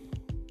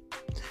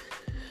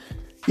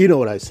 You know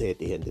what I say at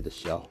the end of the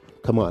show.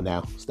 Come on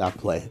now, stop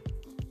playing.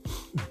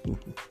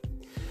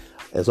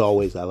 As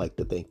always, I like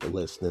to thank the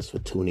listeners for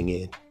tuning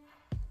in.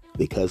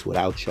 Because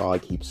without y'all, I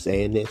keep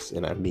saying this,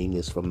 and I mean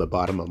this from the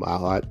bottom of my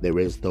heart, there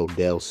is no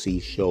Del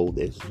C show.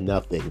 There's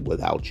nothing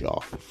without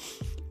y'all.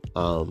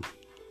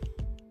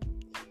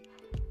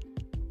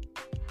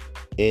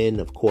 And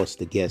of course,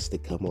 the guests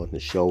that come on the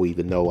show,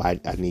 even though I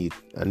need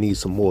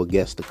some more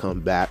guests to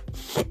come back.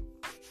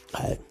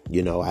 I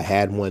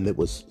had one that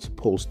was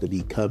supposed to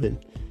be coming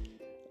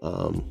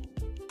on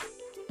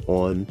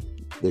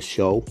the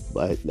show,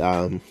 but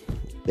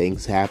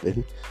things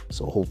happen.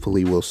 So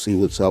hopefully we'll see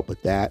what's up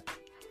with that.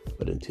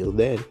 But until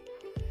then,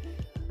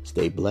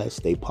 stay blessed,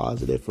 stay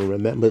positive, and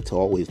remember to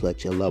always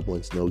let your loved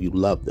ones know you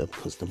love them,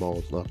 because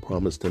tomorrow's not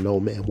promised to no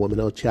man, woman,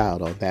 or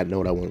child. On that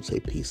note, I want to say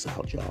peace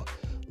out, y'all.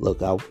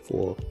 Look out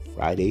for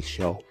Friday's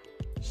show,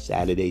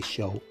 Saturday's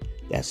show.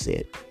 That's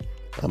it.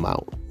 I'm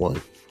out. One.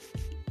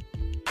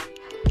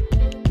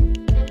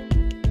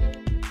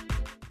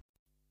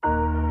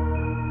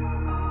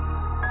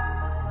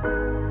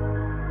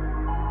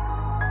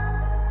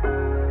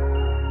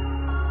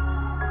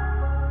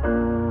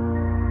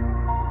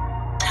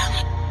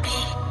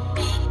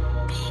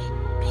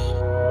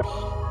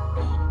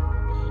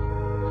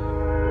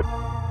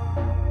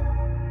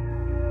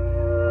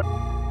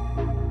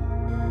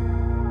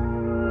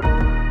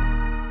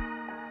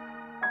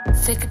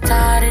 Sick and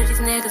tired of these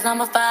niggas,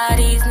 I'ma fire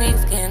these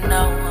niggas, get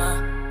no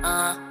one.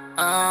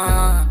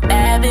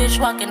 Bad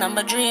bitch walking, I'm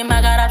a dream,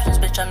 I got options,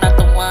 bitch, I'm not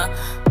the one.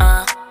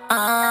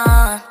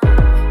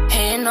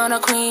 Hating on a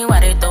queen,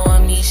 why they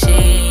throwing me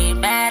shade?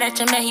 Mad at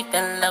your man, he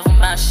fell in love with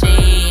my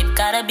shape.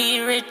 Gotta be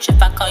rich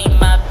if I call you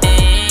my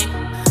babe.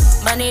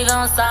 Money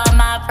gon' solve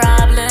my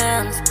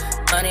problems.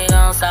 Money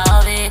gon'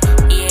 solve it,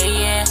 yeah,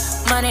 yeah.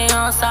 Money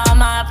gon' solve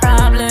my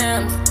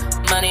problems.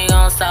 Money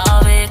gon'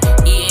 solve it,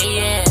 yeah,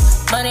 yeah.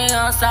 Money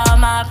gon' solve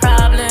my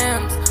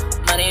problems.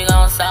 Money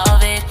gon'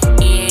 solve it,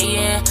 yeah,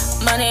 yeah.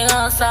 Money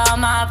gon' solve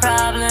my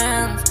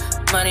problems.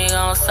 Money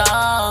gon'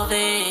 solve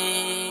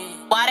it.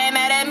 Why they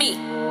mad at me?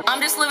 I'm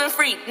just living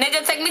free.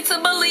 Nigga, take me to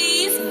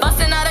Belize.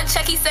 Bustin' out a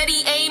check, he said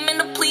he aiming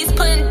to please.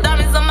 Putting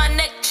diamonds on my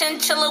neck,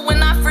 chinchilla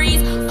when I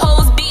freeze.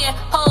 Hoes being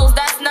hoes,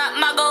 that's not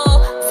my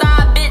goal.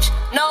 Side bitch,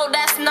 no,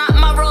 that's not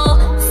my role.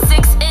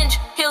 6-inch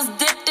heels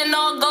dipped in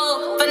all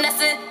gold.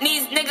 Finessing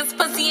these niggas,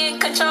 pussy in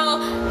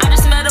control. I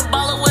just met a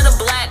baller with a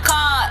black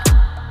card.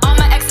 All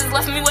my exes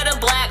left me with a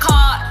black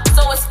heart.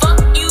 So it's fuck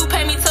you,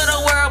 pay me till the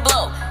world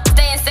blow.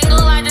 Staying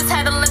single, I just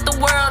had to let the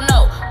world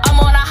know. I'm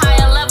on a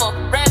higher level.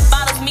 Red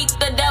bottles meet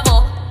the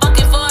devil.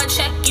 Fucking for a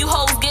check, you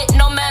hoes get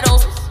no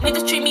medals.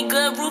 Niggas treat me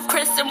good, roof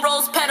Chris and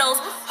rose petals.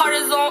 Heart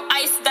is on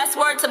ice, that's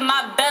word to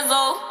my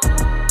bezel.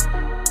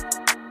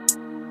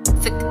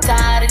 Sick and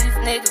tired of these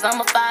niggas,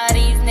 I'ma fire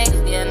these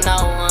niggas, yeah, no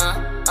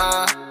one.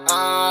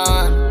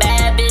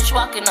 Bad bitch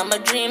walking, I'm a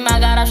dream, I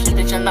got options,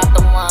 bitch, I'm not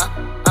the one.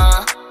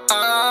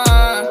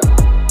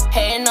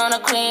 Hating on a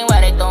queen,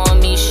 why they throwing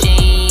me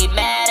shade?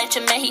 Mad at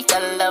your man, he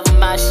fell in love with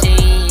my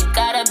shade.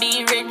 Gotta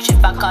be rich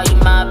if I call you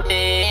my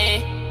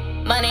babe.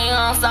 Money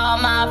gon'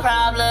 solve my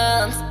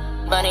problems.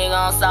 Money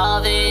gon'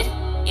 solve it,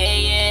 yeah,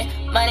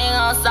 yeah. Money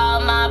gon'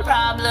 solve my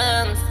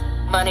problems.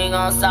 Money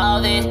gon'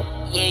 solve it,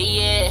 yeah,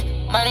 yeah.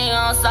 Money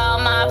gon'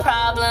 solve my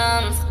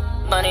problems.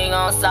 Money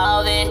gon'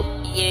 solve it,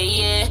 yeah,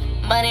 yeah.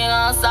 Money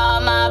gon'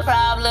 solve my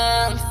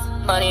problems.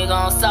 Money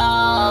gon'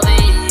 solve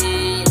it.